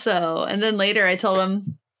House also. And then later I told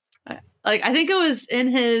him, like, I think it was in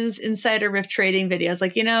his Insider Riff trading video. I was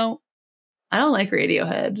like, I don't like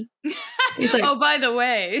Radiohead. He's like, oh, by the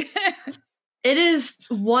way. It is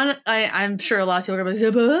one, I'm sure a lot of people are going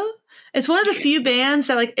to be like, it's one of the few bands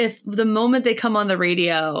that, like, if the moment they come on the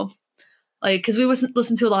radio, like, because we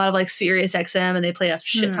listen to a lot of like Sirius XM and they play a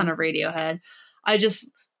shit ton of Radiohead. My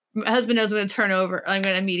husband knows I'm going to turn over. I'm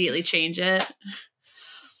going to immediately change it.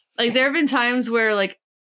 Like, there have been times where like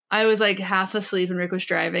I was like half asleep and Rick was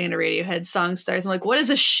driving and a Radiohead song starts. I'm like, what is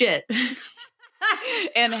this shit?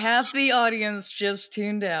 And half the audience just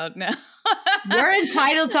tuned out now. You're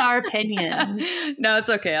entitled to our opinions. No, it's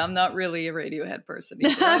okay. I'm not really a Radiohead person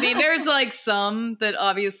either. I mean, there's like some that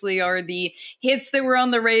obviously are the hits that were on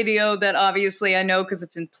the radio that obviously I know because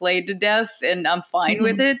it's been played to death and I'm fine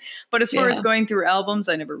with it. But as far as going through albums,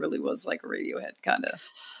 I never really was like a Radiohead kind of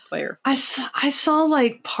player. I saw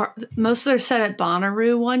like most of their set at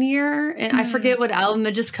Bonnaroo one year, and I forget what album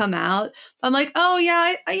had just come out. I'm like, oh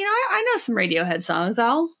yeah, I know some Radiohead songs.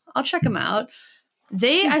 I'll check them out.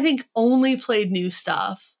 They, I think, only played new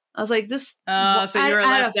stuff. I was like, this. Oh, so you were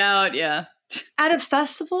left out, yeah. At a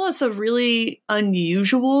festival, it's a really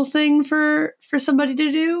unusual thing for somebody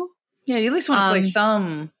to do. Yeah, you at least want to play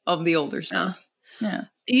some of the older stuff. Yeah.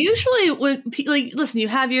 Usually, when listen, you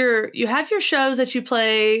have your shows that you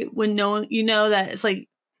play when you know that it's like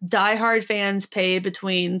diehard fans pay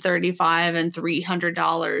between $35 and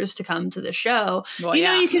 $300 to come to the show. Well,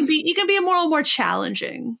 you can be a little more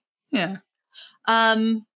challenging. Yeah.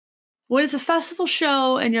 When it's a festival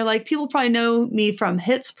show and you're like, people probably know me from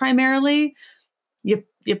hits primarily, you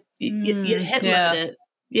hit load it.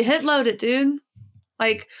 You hit load it, dude.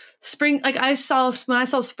 Like when I saw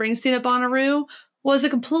Springsteen at Bonnaroo was a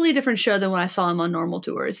completely different show than when I saw him on normal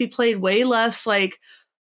tours. He played way less like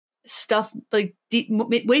stuff, like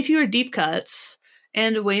way fewer deep cuts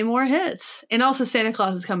and way more hits. And also Santa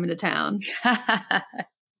Claus is coming to town.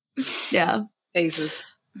 Yeah. Aces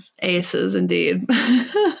indeed.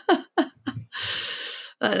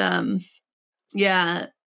 But yeah,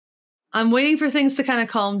 I'm waiting for things to kind of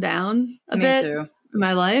calm down a bit in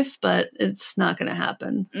my life, but it's not going to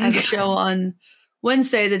happen. I have a show on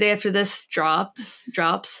Wednesday, the day after this drops,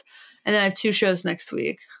 and then I have 2 shows next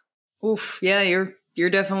week. Oof, yeah, you're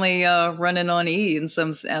definitely running on E in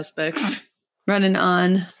some aspects. Running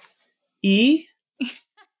on E?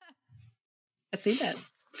 I see that.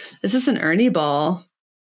 This is an Ernie Ball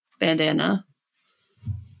bandana.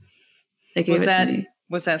 They gave it to me.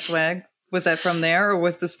 Was that swag? Was that from there, or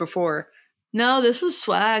was this before? No, this was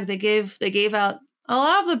swag. They gave out, a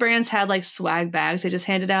lot of the brands had like swag bags they just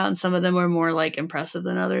handed out, and some of them were more like impressive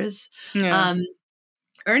than others. Yeah.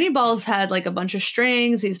 Ernie Balls had like a bunch of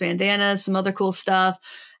strings, these bandanas, some other cool stuff,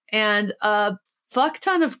 and a fuck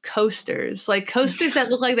ton of coasters, like coasters that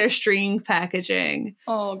look like they're string packaging.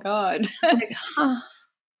 Oh God. It's like,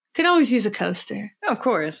 could always use a coaster. Of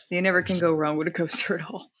course. You never can go wrong with a coaster at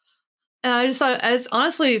all. And I just thought it's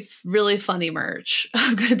honestly really funny merch.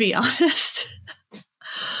 I'm going to be honest.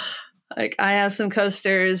 Like I have some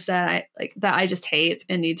coasters that I just hate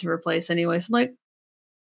and need to replace anyway. So I'm like,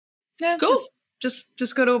 yeah, cool.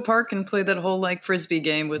 Just go to a park and play that whole like frisbee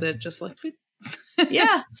game with it. Just like,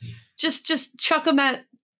 yeah, just chuck them at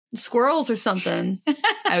squirrels or something.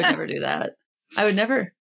 I would never do that. I would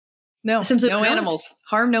never. No animals.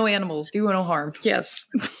 Harm no animals. Do no harm. Yes.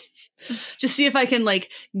 Just see if I can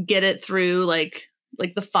like get it through like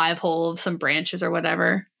the 5 hole of some branches or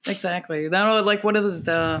whatever. Exactly. That like what is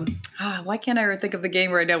the why can't I think of the game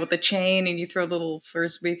right now with the chain and you throw the little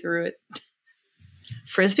frisbee through it?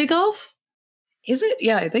 Frisbee golf? Is it?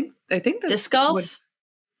 Yeah, I think that's disc golf.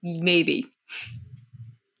 Maybe.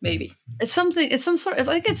 It's something. It's some sort. It's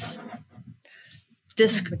like it's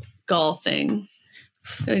disc golfing.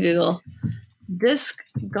 Go to Google disc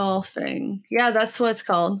golfing. Yeah, that's what it's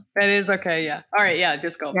called. That is okay. Yeah. All right. Yeah,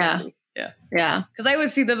 disc golf. Yeah. Yeah. Because I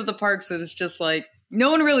always see them at the parks and it's just like no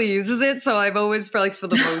one really uses it. So I've always, for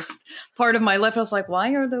the most part of my life, I was like,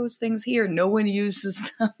 why are those things here? No one uses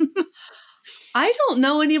them. I don't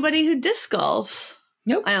know anybody who disc golfs.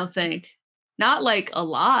 Nope. I don't think. Not like a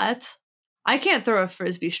lot. I can't throw a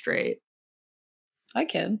frisbee straight. I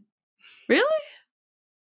can. Really?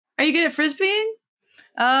 Are you good at frisbeeing?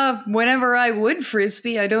 Whenever I would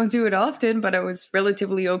frisbee, I don't do it often, but I was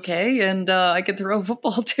relatively okay, and I could throw a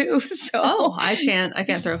football too. So I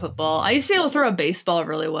can't throw a football. I used to be able to throw a baseball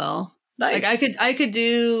really well. Nice. Like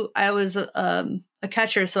I was a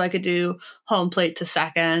catcher, so I could do home plate to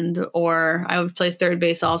second, or I would play third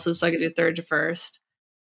base also, so I could do third to first.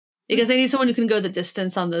 Because I need someone who can go the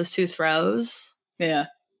distance on those 2 throws. Yeah.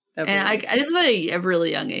 And I just was at a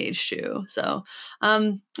really young age too. So I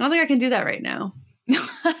don't think I can do that right now.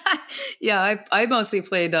 Yeah, I mostly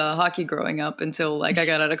played hockey growing up until like I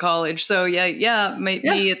got out of college. So yeah.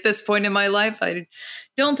 Me at this point in my life, I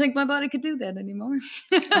don't think my body could do that anymore.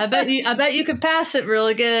 I bet you could pass it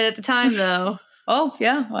really good at the time though. Oh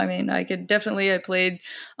yeah, I mean I could definitely. I played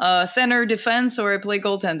center, defense, or I played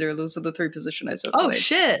goaltender. Those are the 3 positions I played. Oh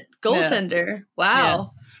shit, goaltender! Yeah.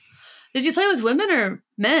 Wow. Yeah. Did you play with women or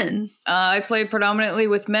men? I played predominantly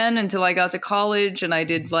with men until I got to college, and I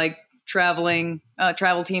did like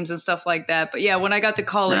travel teams and stuff like that. But yeah, when I got to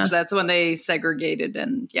college, that's when they segregated,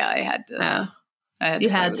 and yeah, I had to. I had to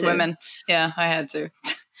play with women. Yeah, I had to.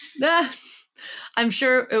 I'm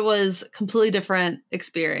sure it was a completely different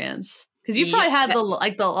experience because you probably had a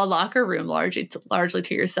locker room largely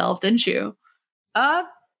to yourself, didn't you?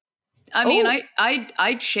 I mean,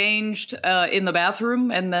 I changed in the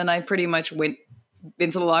bathroom, and then I pretty much went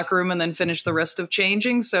into the locker room and then finished the rest of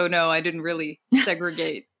changing. So no, I didn't really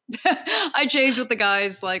segregate. I changed with the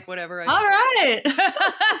guys, like whatever. All right.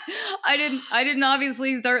 I didn't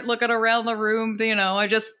obviously start looking around the room. You know, I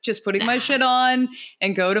just putting my shit on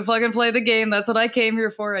and go to fucking play the game. That's what I came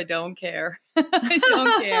here for. I don't care. I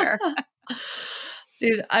don't care.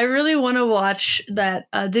 Dude, I really want to watch that.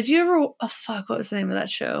 Did you ever? Oh fuck! What was the name of that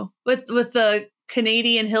show? With the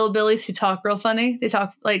Canadian hillbillies who talk real funny. They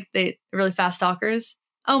talk like they really fast talkers.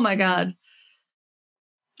 Oh my god!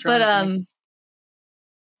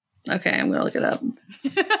 Okay, I'm gonna look it up.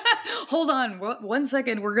 Hold on, 1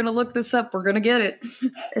 second. We're gonna look this up. We're gonna get it.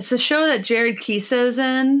 It's a show that Jared Keeso's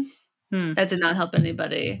in. That did not help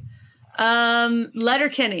anybody.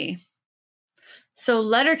 Letterkenny. So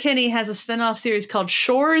Letterkenny has a spinoff series called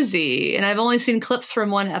Shoresy, and I've only seen clips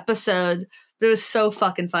from one episode, but it was so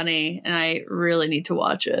fucking funny, and I really need to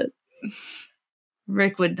watch it.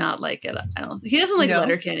 Rick would not like it. I don't. He doesn't like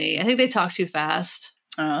Letterkenny. I think they talk too fast.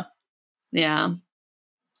 Yeah,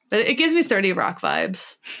 but it gives me 30 Rock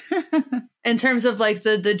vibes in terms of like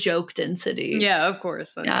the joke density. Yeah, of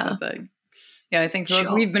course. That kind of thing. Yeah, I think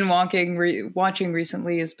what we've been watching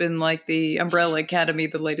recently has been like the Umbrella Academy,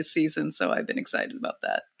 the latest season. So I've been excited about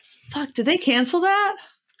that. Fuck, did they cancel that?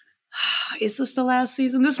 Is this the last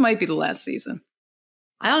season? This might be the last season.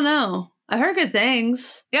 I don't know. I heard good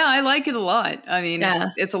things. Yeah, I like it a lot. I mean,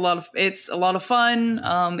 it's a lot of fun.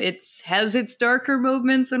 It has its darker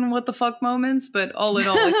moments and what the fuck moments, but all in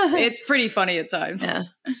all, it's pretty funny at times. Yeah.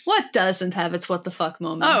 What doesn't have its what the fuck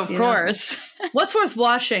moments? Oh, of course. What's worth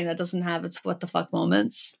watching that doesn't have its what the fuck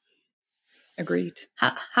moments? Agreed.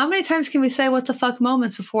 How many times can we say what the fuck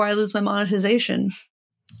moments before I lose my monetization?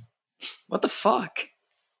 What the fuck?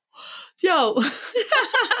 Yo.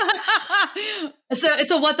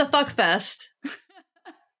 It's a what the fuck fest.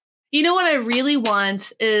 You know what I really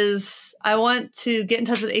want is I want to get in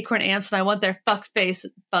touch with Acorn Amps and I want their fuck face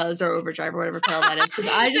buzz or overdrive or whatever pedal that is.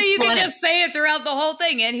 I just so you can just say it throughout the whole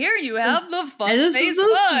thing. And here you have the fuck face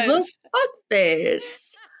buzz. The fuck face.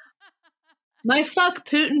 My fuck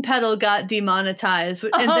Putin pedal got demonetized.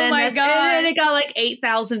 And then it got like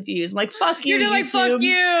 8,000 views. I'm like, fuck you, You're YouTube. like, fuck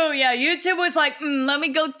you. Yeah, YouTube was like, let me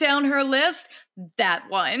go down her list. That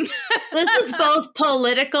one. This is both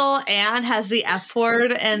political and has the F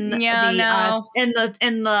word and in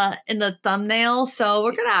the thumbnail. So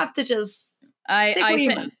we're gonna have to just.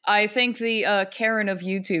 I think the Karen of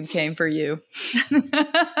YouTube came for you.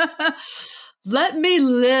 Let me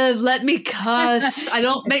live. Let me cuss. I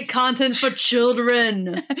don't make content for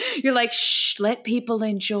children. You're like, shh, let people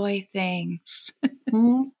enjoy things.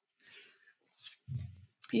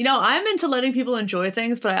 You know, I'm into letting people enjoy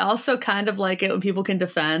things, but I also kind of like it when people can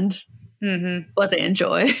defend what they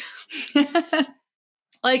enjoy.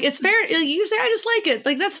 Like, it's fair. You can say, I just like it.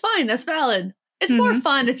 Like, that's fine. That's valid. It's more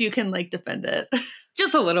fun if you can, like, defend it.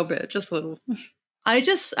 Just a little bit. Just a little. I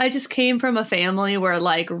just came from a family where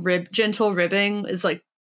like gentle ribbing is like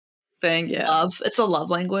love. It's a love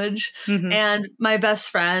language. And my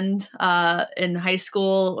best friend in high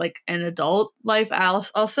school, like an adult life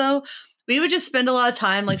also, we would just spend a lot of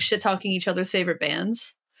time like shit talking each other's favorite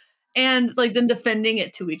bands and like then defending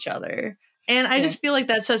it to each other. And I just feel like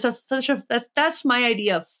that's that's my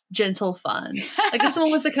idea of gentle fun. Like if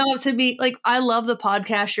someone was to come up to me, like, I love the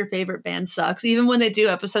podcast Your Favorite Band Sucks, even when they do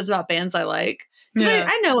episodes about bands I like.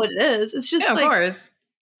 I know what it is. It's just like, of course.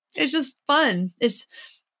 It's just fun. It's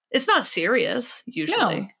not serious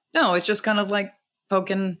usually. No, it's just kind of like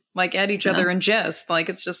poking like at each other in jest. Like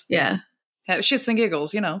it's just shits and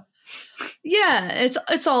giggles, you know. Yeah,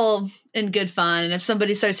 it's all in good fun. And if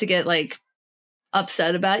somebody starts to get like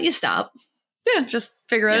upset about it, you stop. Yeah, just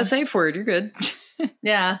figure out a safe word. You're good.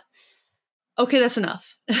 Yeah. Okay, that's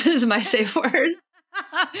enough. Is my safe word.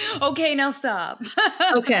 Okay, now stop.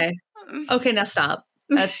 Okay, now stop.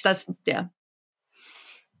 That's yeah.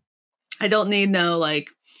 I don't need no like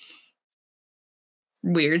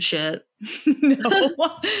weird shit.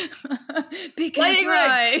 No. Because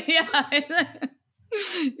right. Yeah.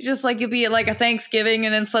 Just like you'll be at like a Thanksgiving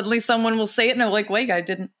and then suddenly someone will say it and I'm like, wait, I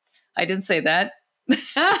didn't say that.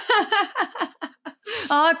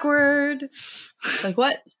 Awkward. Like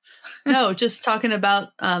what? No, just talking about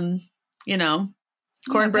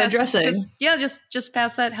cornbread dressing. Just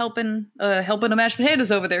pass that helping of mashed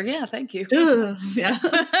potatoes over there. Yeah, thank you. Yeah.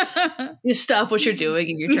 You stop what you're doing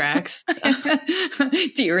in your tracks.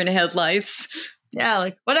 Deer in headlights. Yeah,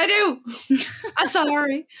 like, what'd I do? I'm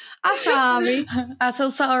sorry. I'm so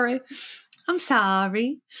sorry. I'm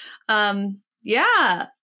sorry. Yeah.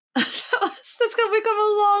 That's because we come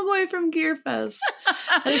a long way from Gearfest.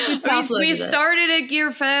 We started at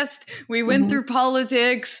Gearfest. We went through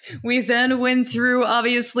politics. We then went through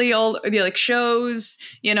obviously all like shows,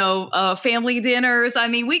 family dinners. I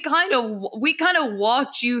mean, we kind of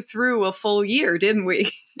walked you through a full year, didn't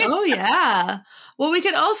we? Oh yeah. Well, we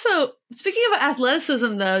could also, speaking of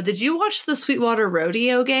athleticism, though, did you watch the Sweetwater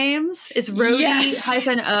rodeo games? It's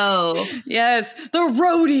Rody-O. Yes, the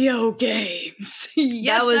rodeo games.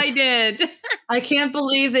 Yes, I did. I can't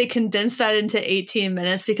believe they condensed that into 18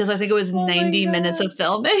 minutes because I think it was 90 minutes of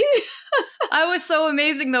filming. I was so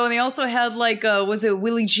amazing, though. And they also had, like, was it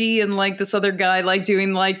Willie G and, like, this other guy, like,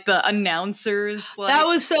 doing, like, the announcers. Like, that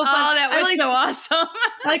was so fun. Oh, that was so awesome.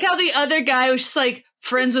 I like how the other guy was just, like,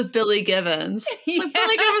 friends with Billy Gibbons. Like,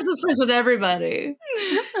 Billy Gibbons is friends with everybody.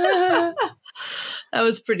 That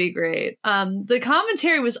was pretty great. The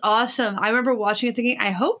commentary was awesome. I remember watching it thinking,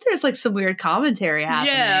 I hope there's like some weird commentary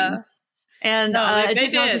happening. Yeah. And no, it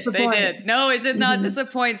did not disappoint. They did. No, it did not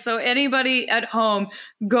disappoint. So anybody at home,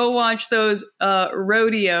 go watch those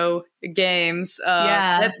rodeo games.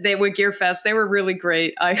 They were Gear Fest. They were really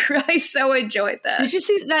great. I so enjoyed that. Did you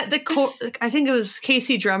see that? I think it was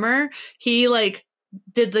Casey Drummer. He like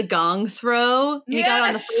did the gong throw. He got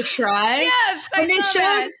on the first try. Yes,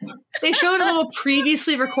 they showed a little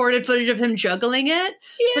previously recorded footage of him juggling it,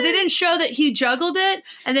 but they didn't show that he juggled it.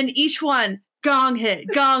 And then each one. Gong hit,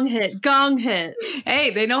 gong hit, gong hit.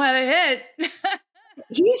 Hey, they know how to hit.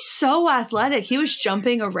 He's so athletic. He was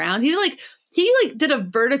jumping around. He did a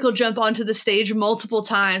vertical jump onto the stage multiple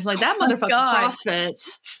times. Like that motherfucker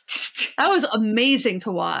CrossFits. That was amazing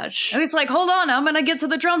to watch. I was like, hold on, I'm gonna get to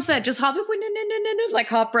the drum set. Just hop, like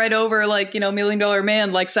hop right over, like, $1 Million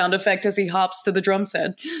Man, like sound effect as he hops to the drum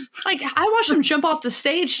set. Like I watched him jump off the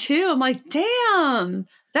stage too. I'm like, damn.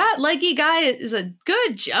 That leggy guy is a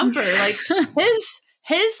good jumper. Like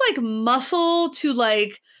his like muscle to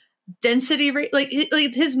like density rate, like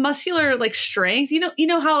his muscular like strength. You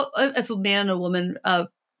know how if a man and a woman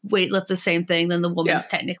weight lift the same thing, then the woman's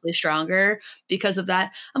technically stronger because of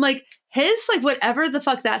that. I'm like his like whatever the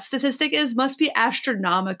fuck that statistic is must be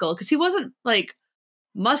astronomical because he wasn't like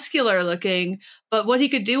muscular looking, but what he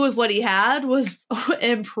could do with what he had was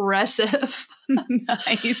impressive.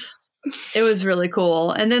 Nice. It was really cool.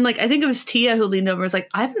 And then, like, I think it was Tia who leaned over and was like,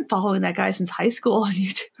 I've been following that guy since high school on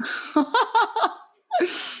YouTube.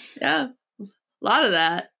 Yeah. A lot of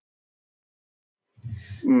that.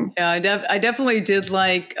 Yeah, I definitely did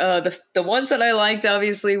like the ones that I liked,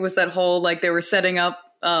 obviously, was that whole, like, they were setting up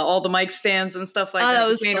all the mic stands and stuff like that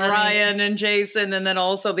between funny. Ryan and Jason. And then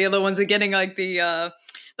also the other ones are getting, like, the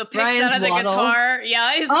picks out of the guitar.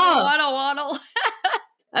 Yeah, he's waddle.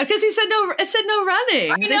 Because he said no, it said no running.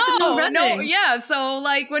 I know, no, yeah. So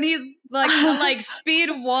like when he's like speed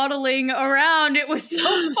waddling around, it was so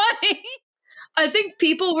funny. I think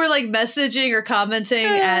people were like messaging or commenting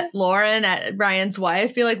at Lauren, at Ryan's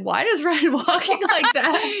wife, be like, "Why is Ryan walking like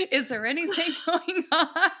that? Is there anything going on?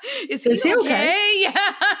 Is he okay?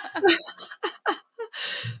 Yeah."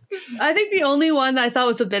 I think the only one that I thought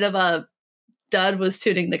was a bit of a dud was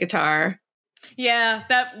tuning the guitar. Yeah,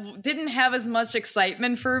 that didn't have as much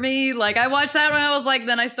excitement for me. Like, I watched that when I was like,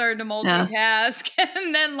 then I started to multitask,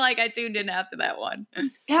 and then like I tuned in after that one.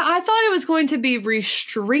 Yeah, I thought it was going to be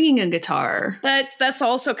restringing a guitar. That's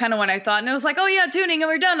also kind of what I thought, and it was like, oh yeah, tuning, and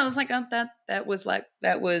we're done. I was like, oh, that was no.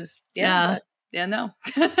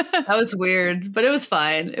 That was weird, but it was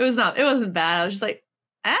fine. It wasn't bad. I was just like,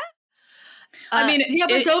 eh. I mean,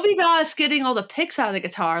 but Dobie Doss getting all the picks out of the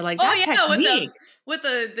guitar, like that technique. With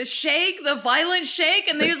the shake, the violent shake,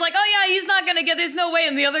 and he was like, oh yeah, he's not gonna get, there's no way,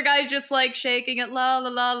 and the other guy's just like shaking it, la la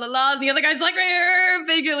la la la, and the other guy's like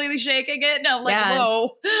figuratively shaking it. No, like,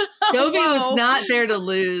 whoa. Dobie was not there to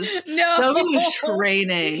lose. No. Dobie was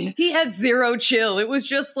training. He had zero chill. It was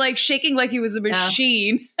just like shaking like he was a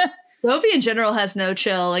machine. Dobie in general has no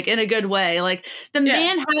chill, like in a good way. Like the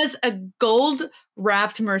man has a gold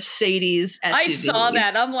wrapped Mercedes SUV. I saw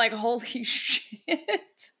that. I'm like, holy shit.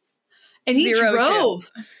 And he drove. Chill.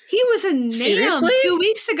 He was in NAMM 2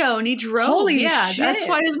 weeks ago, and he drove. Holy shit. That's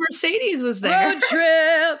why his Mercedes was there. Road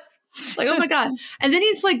trip. Like, oh my God. And then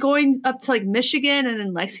he's like going up to like Michigan and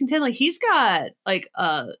then Lexington. Like he's got like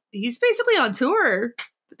he's basically on tour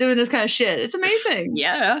doing this kind of shit. It's amazing.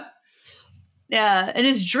 Yeah. Yeah. And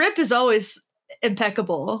his drip is always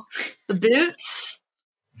impeccable. The boots,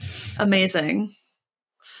 amazing.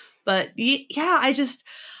 But yeah,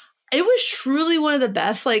 it was truly one of the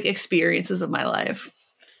best like experiences of my life.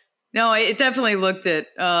 No, it definitely looked it,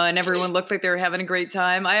 and everyone looked like they were having a great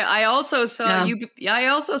time. I also saw you. I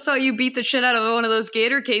also saw you beat the shit out of one of those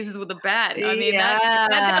gator cases with a bat. I mean, that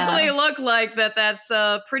definitely looked like that's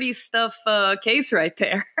a pretty stuff case right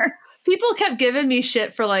there. People kept giving me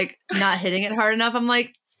shit for like not hitting it hard enough. I'm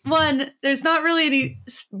like, one, wasn't really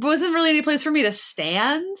any place for me to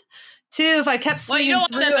stand. Two, if I kept swinging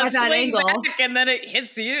through at that angle, back and then it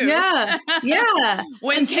hits you. Yeah, yeah.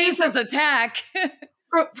 When cases attack.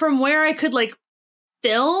 From where I could like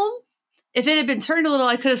film, if it had been turned a little,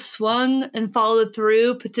 I could have swung and followed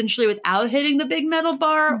through potentially without hitting the big metal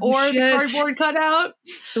bar or the cardboard cutout.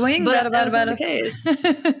 Swing, but that was not the case.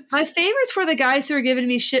 My favorites were the guys who were giving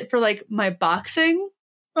me shit for like my boxing.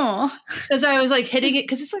 Oh, because I was like hitting it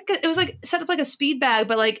because it was like set up like a speed bag,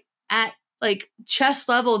 but like at like chest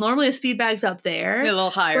level. Normally a speed bag's up there, a little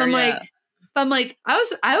higher. I'm like, I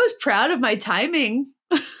was proud of my timing.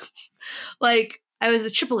 Like I was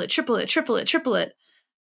a triple it,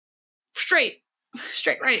 straight,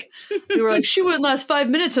 straight right. We were like, she wouldn't last 5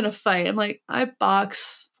 minutes in a fight. I'm like, I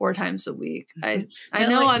box 4 times a week. I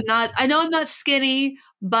know I'm not skinny,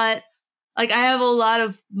 but like I have a lot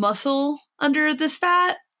of muscle under this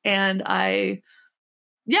fat, and 5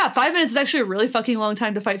 minutes is actually a really fucking long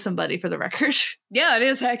time to fight somebody, for the record. Yeah, it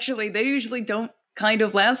is actually. They usually don't kind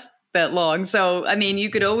of last that long. So, I mean, you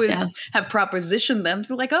could always have propositioned them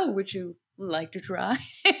to like, oh, would you like to try?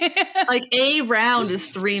 Like a round is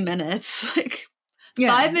 3 minutes. Like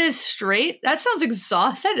 5 minutes straight? That sounds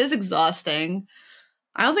exhausting. That is exhausting.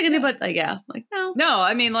 I don't think anybody, no. No,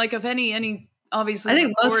 I mean, like if any obviously I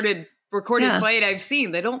think recorded fight I've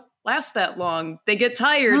seen, they don't last that long. They get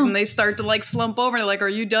tired and they start to like slump over. They're like, are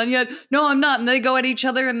you done yet? No, I'm not. And they go at each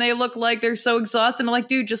other and they look like they're so exhausted. I'm like,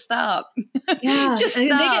 dude, just stop. Yeah. Just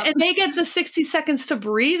stop. And they get the 60 seconds to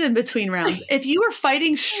breathe in between rounds. If you were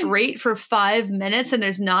fighting straight for 5 minutes and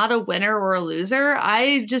there's not a winner or a loser,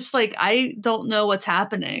 I don't know what's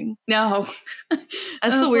happening. No.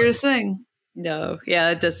 That's the weirdest thing. No.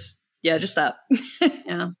 Yeah, just stop.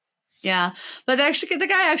 Yeah. Yeah. But actually, the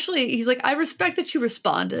guy he's like, I respect that you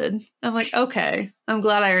responded. I'm like, okay. I'm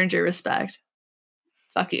glad I earned your respect.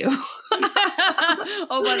 Fuck you.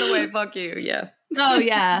 Oh, by the way, fuck you. Yeah. Oh,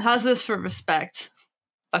 yeah. How's this for respect?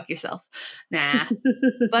 Fuck yourself. Nah.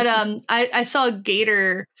 But I saw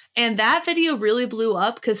Gator, and that video really blew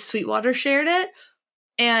up because Sweetwater shared it.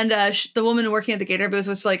 And the woman working at the Gator booth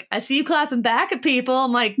was like, I see you clapping back at people.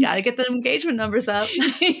 I'm like, gotta get the engagement numbers up.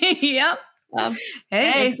 Yep.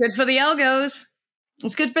 Hey, it's good for the algos.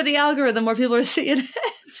 It's good for the algorithm. More people are seeing it.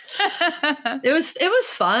 It was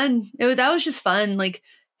fun. That was just fun. Like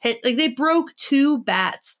they broke 2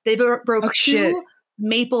 bats. They broke 2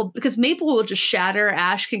 maple, because maple will just shatter.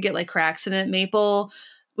 Ash can get like cracks in it. Maple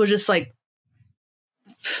will just like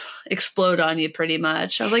explode on you pretty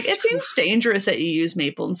much. I was like, it seems dangerous that you use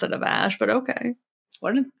maple instead of ash, but okay.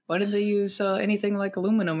 Why didn't they use anything like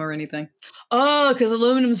aluminum or anything? Oh, because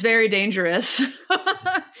aluminum's very dangerous.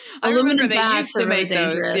 Aluminum bats are very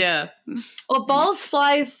dangerous. Yeah. Well, balls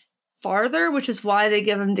fly farther, which is why they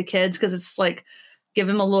give them to kids, because it's like give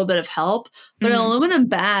them a little bit of help. But an aluminum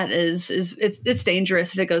bat it's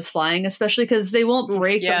dangerous if it goes flying, especially because they won't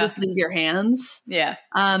break; they'll just leave your hands. Yeah.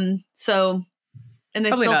 So, and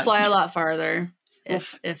they'll fly a lot farther.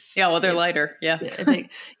 If they're lighter.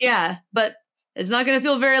 Yeah. But it's not going to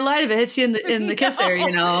feel very light if it hits you in the kiss area,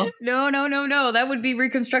 you know. No. That would be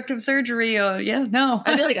reconstructive surgery. No.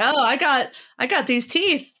 I'd be like, oh, I got these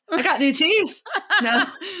teeth. I got new teeth. No.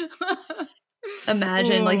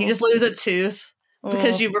 Imagine, like, you just lose a tooth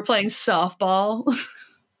because you were playing softball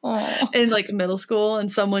in like middle school, and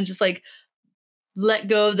someone just like let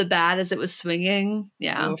go of the bat as it was swinging.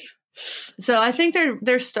 Yeah. Oof. So I think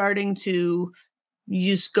they're starting to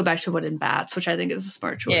go back to wooden bats, which I think is a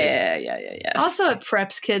smart choice. Yeah. Also, it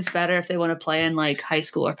preps kids better if they want to play in like high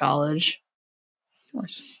school or college. Of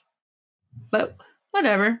course. But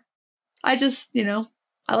whatever. I just,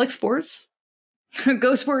 I like sports.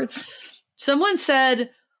 Go sports. Someone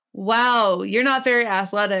said, wow, you're not very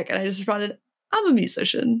athletic. And I just responded, I'm a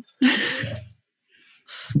musician.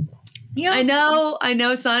 Yeah. I know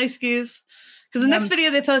it's not an excuse. Because the next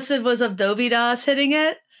video they posted was of Dovey Das hitting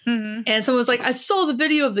it. Mm-hmm. And someone was like, I saw the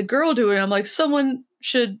video of the girl doing it. I'm like, someone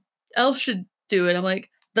else should do it. I'm like,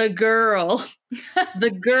 the girl. The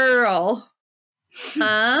girl.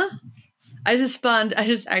 Huh? I just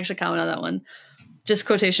actually commented on that one. Just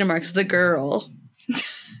quotation marks, the girl.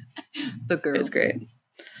 The girl. It was great.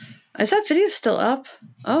 Is that video still up?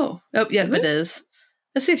 Oh, yes, it is.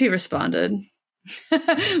 Let's see if he responded.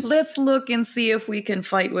 Let's look and see if we can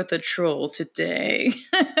fight with a troll today.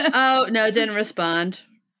 Oh, no, it didn't respond.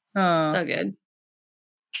 Oh. It's all good.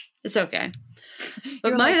 It's okay.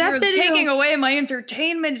 But that video taking away my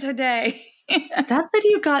entertainment today. That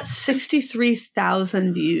video got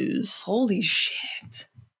 63,000 views. Holy shit.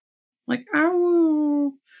 Like,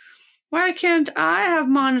 oh, why can't I have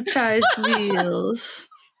monetized reels?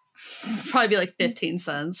 Probably be like 15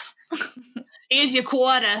 cents. Here's your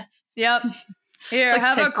quarter. Yep. Here, like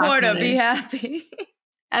have TikTok a quarter. Money. Be happy.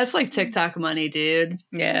 That's like TikTok money, dude.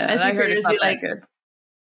 Yeah, I heard it's not that good.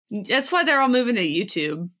 That's why they're all moving to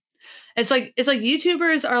YouTube. It's like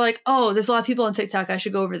YouTubers are like, oh, there's a lot of people on TikTok. I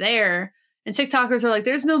should go over there. And TikTokers are like,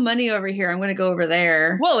 there's no money over here. I'm going to go over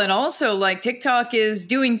there. Well, and also like TikTok is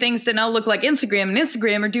doing things to now look like Instagram, and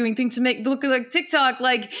Instagram are doing things to make look like TikTok.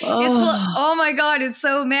 Like, it's oh my God, it's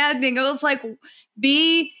so maddening. It was like,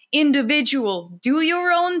 be individual, do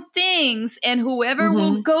your own things, and whoever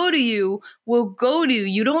will go to you will go to you.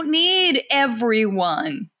 You don't need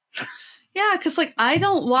everyone. Yeah, because like I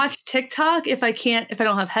don't watch TikTok if I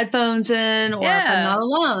don't have headphones in or if I'm not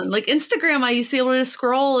alone. Like Instagram, I used to be able to just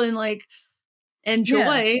scroll and like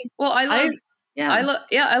enjoy. Well,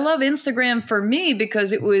 I love Instagram for me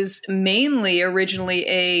because it was mainly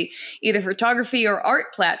originally either photography or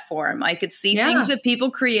art platform. I could see things that people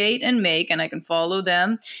create and make, and I can follow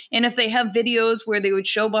them. And if they have videos where they would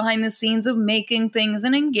show behind the scenes of making things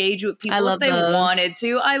and engage with people if they wanted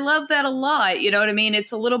to, I love that a lot. You know what I mean?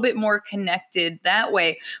 It's a little bit more connected that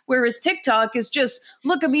way. Whereas TikTok is just,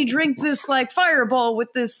 look at me drink this like fireball with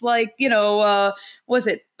this like, was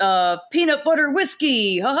it peanut butter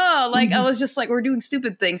whiskey? Haha. Like I was just like, we're doing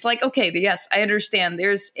stupid things. Like, okay, yes, I understand.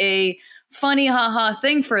 There's a funny haha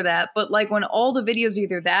thing for that. But like when all the videos are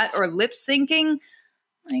either that or lip syncing,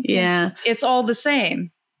 like it's all the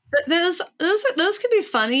same. Those can be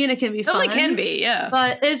funny and it can be fun. It can be, yeah.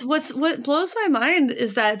 But what blows my mind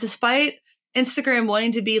is that despite Instagram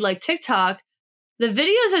wanting to be like TikTok, the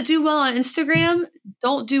videos that do well on Instagram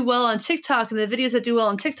don't do well on TikTok, and the videos that do well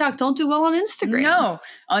on TikTok don't do well on Instagram. No,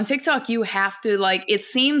 on TikTok, you have to it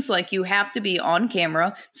seems like you have to be on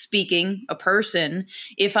camera speaking a person.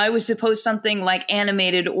 If I was to post something like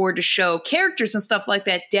animated or to show characters and stuff like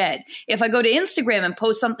that, dead. If I go to Instagram and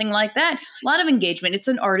post something like that, a lot of engagement. It's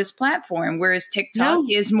an artist platform, whereas TikTok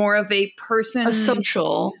is more of a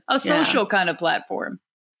social kind of platform.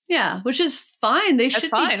 Yeah, which is fine. They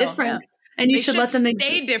should be different. And you should let them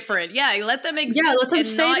stay different. Yeah, let them exist. Yeah, let them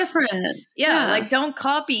stay different. Yeah, like don't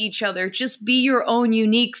copy each other. Just be your own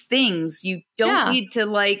unique things. You don't need to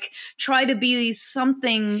like try to be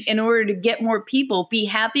something in order to get more people. Be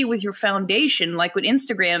happy with your foundation, like with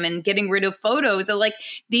Instagram and getting rid of photos. Or like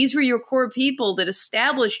these were your core people that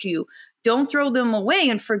established you. Don't throw them away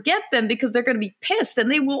and forget them because they're going to be pissed and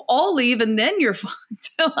they will all leave and then you're fucked.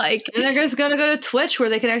 And they're just going to go to Twitch where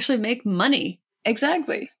they can actually make money.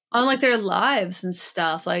 Exactly. On like their lives and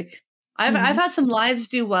stuff. Like I've had some lives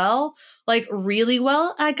do well, like really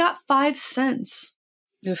well. And I got 5 cents.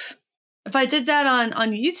 If I did that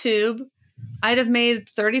on YouTube, I'd have made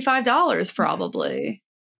 $35 probably.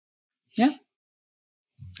 Yeah.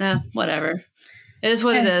 Yeah, whatever. It is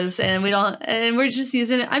what it is, and we're just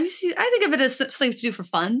using it. I think of it as something to do for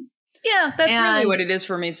fun. Yeah, that's really what it is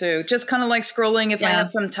for me too. Just kind of like scrolling if I have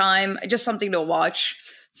some time, just something to watch.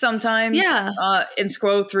 Sometimes, and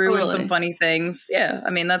scroll through and some funny things. Yeah,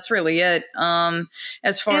 I mean that's really it.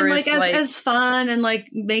 As far as as fun and like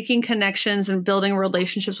making connections and building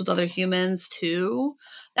relationships with other humans too.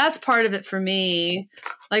 That's part of it for me.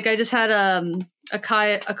 Like I just had a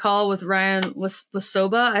call with Ryan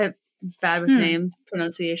Wasoba. I'm bad with name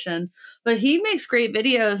pronunciation, but he makes great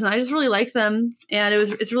videos, and I just really like them. And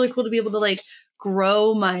it's really cool to be able to like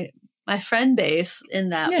grow my friend base in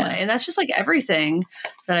that way. And that's just like everything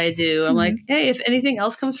that I do. I'm like, hey, if anything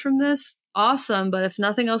else comes from this, awesome. But if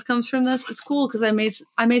nothing else comes from this, it's cool because I made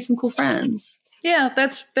some cool friends. Yeah,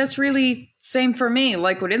 that's really same for me.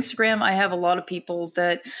 Like with Instagram, I have a lot of people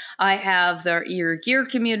that I have their gear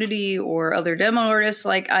community or other demo artists.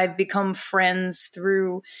 Like I've become friends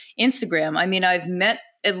through Instagram. I mean, I've met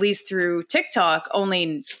at least through TikTok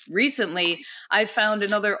only recently. I found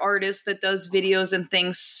another artist that does videos and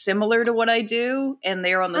things similar to what I do. And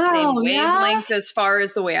they're on the same wavelength as far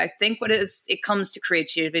as the way I think it comes to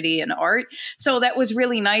creativity and art. So that was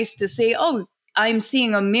really nice to see, I'm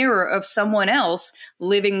seeing a mirror of someone else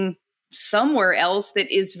living somewhere else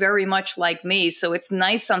that is very much like me. So it's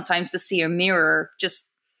nice sometimes to see a mirror.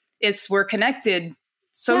 We're connected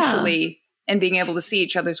socially and being able to see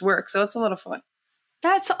each other's work. So it's a lot of fun.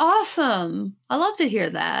 That's awesome. I love to hear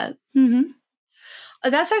that. Mm-hmm.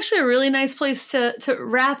 That's actually a really nice place to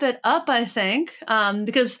wrap it up, I think,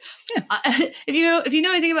 because if you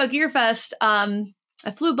know anything about GearFest,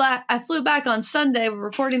 I flew back on Sunday. We're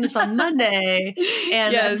recording this on Monday,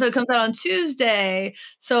 and the episode comes out on Tuesday.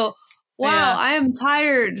 So, wow, I am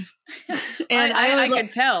tired. And I could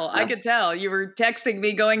tell. I could tell. You were texting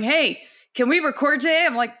me going, hey, can we record today?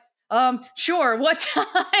 I'm like, sure. What time?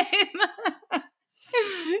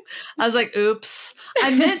 I was like, oops.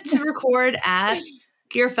 I meant to record at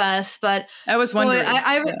GearFest, but I was wondering.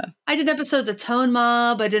 I did episodes of Tone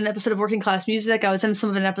Mob. I did an episode of Working Class Music. I was in some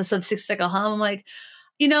of an episode of Six Cycle Hum. I'm like,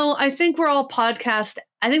 I think we're all podcast.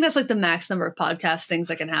 I think that's like the max number of podcast things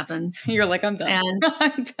that can happen. You're like, I'm done. And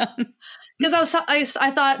I'm done. Because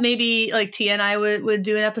I thought maybe like Tia and I would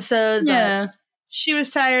do an episode. But she was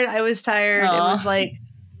tired. I was tired. Aww.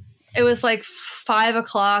 It was like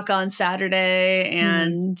 5:00 on Saturday,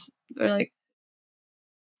 and we're like,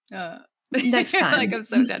 Next time. Like, I'm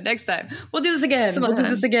so done. Next time. We'll do this again. Some We'll other do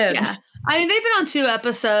this time. again. Yeah. I mean, they've been on 2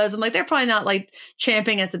 episodes. I'm like, they're probably not like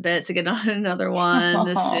champing at the bit to get on another one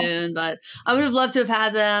this soon, but I would have loved to have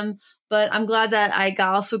had them. But I'm glad that I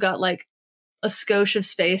also got like a skosh of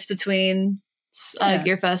space between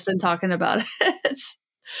Gearfest and talking about it.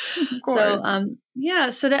 Of course.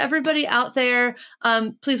 So to everybody out there,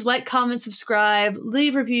 please like, comment, subscribe,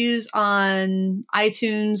 leave reviews on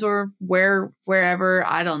iTunes or wherever.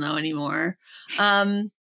 I don't know anymore.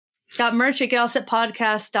 Got merch at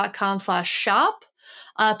getoffsetpodcast.com/shop.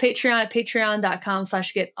 Patreon at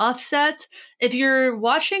patreon.com/getoffset. If you're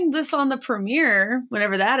watching this on the premiere,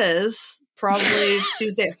 whenever that is, probably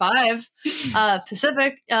Tuesday at 5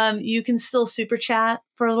 Pacific, you can still super chat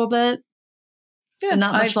for a little bit. Yeah, but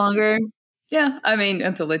not much longer. Yeah, I mean,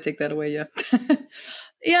 until they take that away, yeah.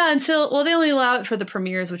 Yeah, they only allow it for the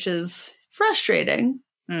premieres, which is frustrating.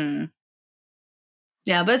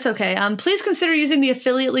 Yeah, but it's okay. Please consider using the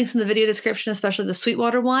affiliate links in the video description, especially the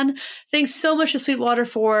Sweetwater one. Thanks so much to Sweetwater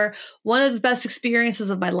for one of the best experiences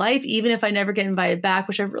of my life, even if I never get invited back,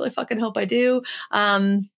 which I really fucking hope I do.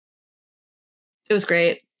 It was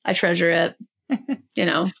great. I treasure it.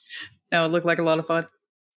 No, it looked like a lot of fun.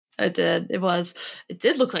 It did. It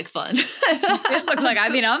did look like fun. It looked like, I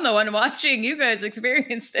mean, I'm the one watching. You guys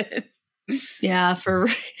experienced it. Yeah,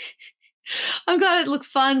 I'm glad it looks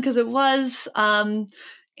fun because it was. And,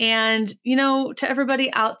 to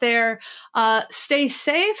everybody out there, stay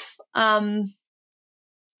safe. Don't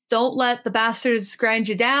let the bastards grind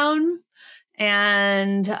you down.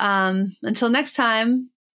 And until next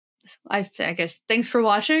time, I guess, thanks for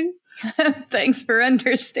watching. Thanks for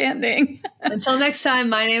understanding. Until next time,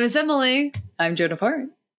 my name is Emily. I'm Joan of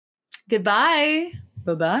Heart. Goodbye.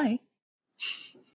 Bye-bye.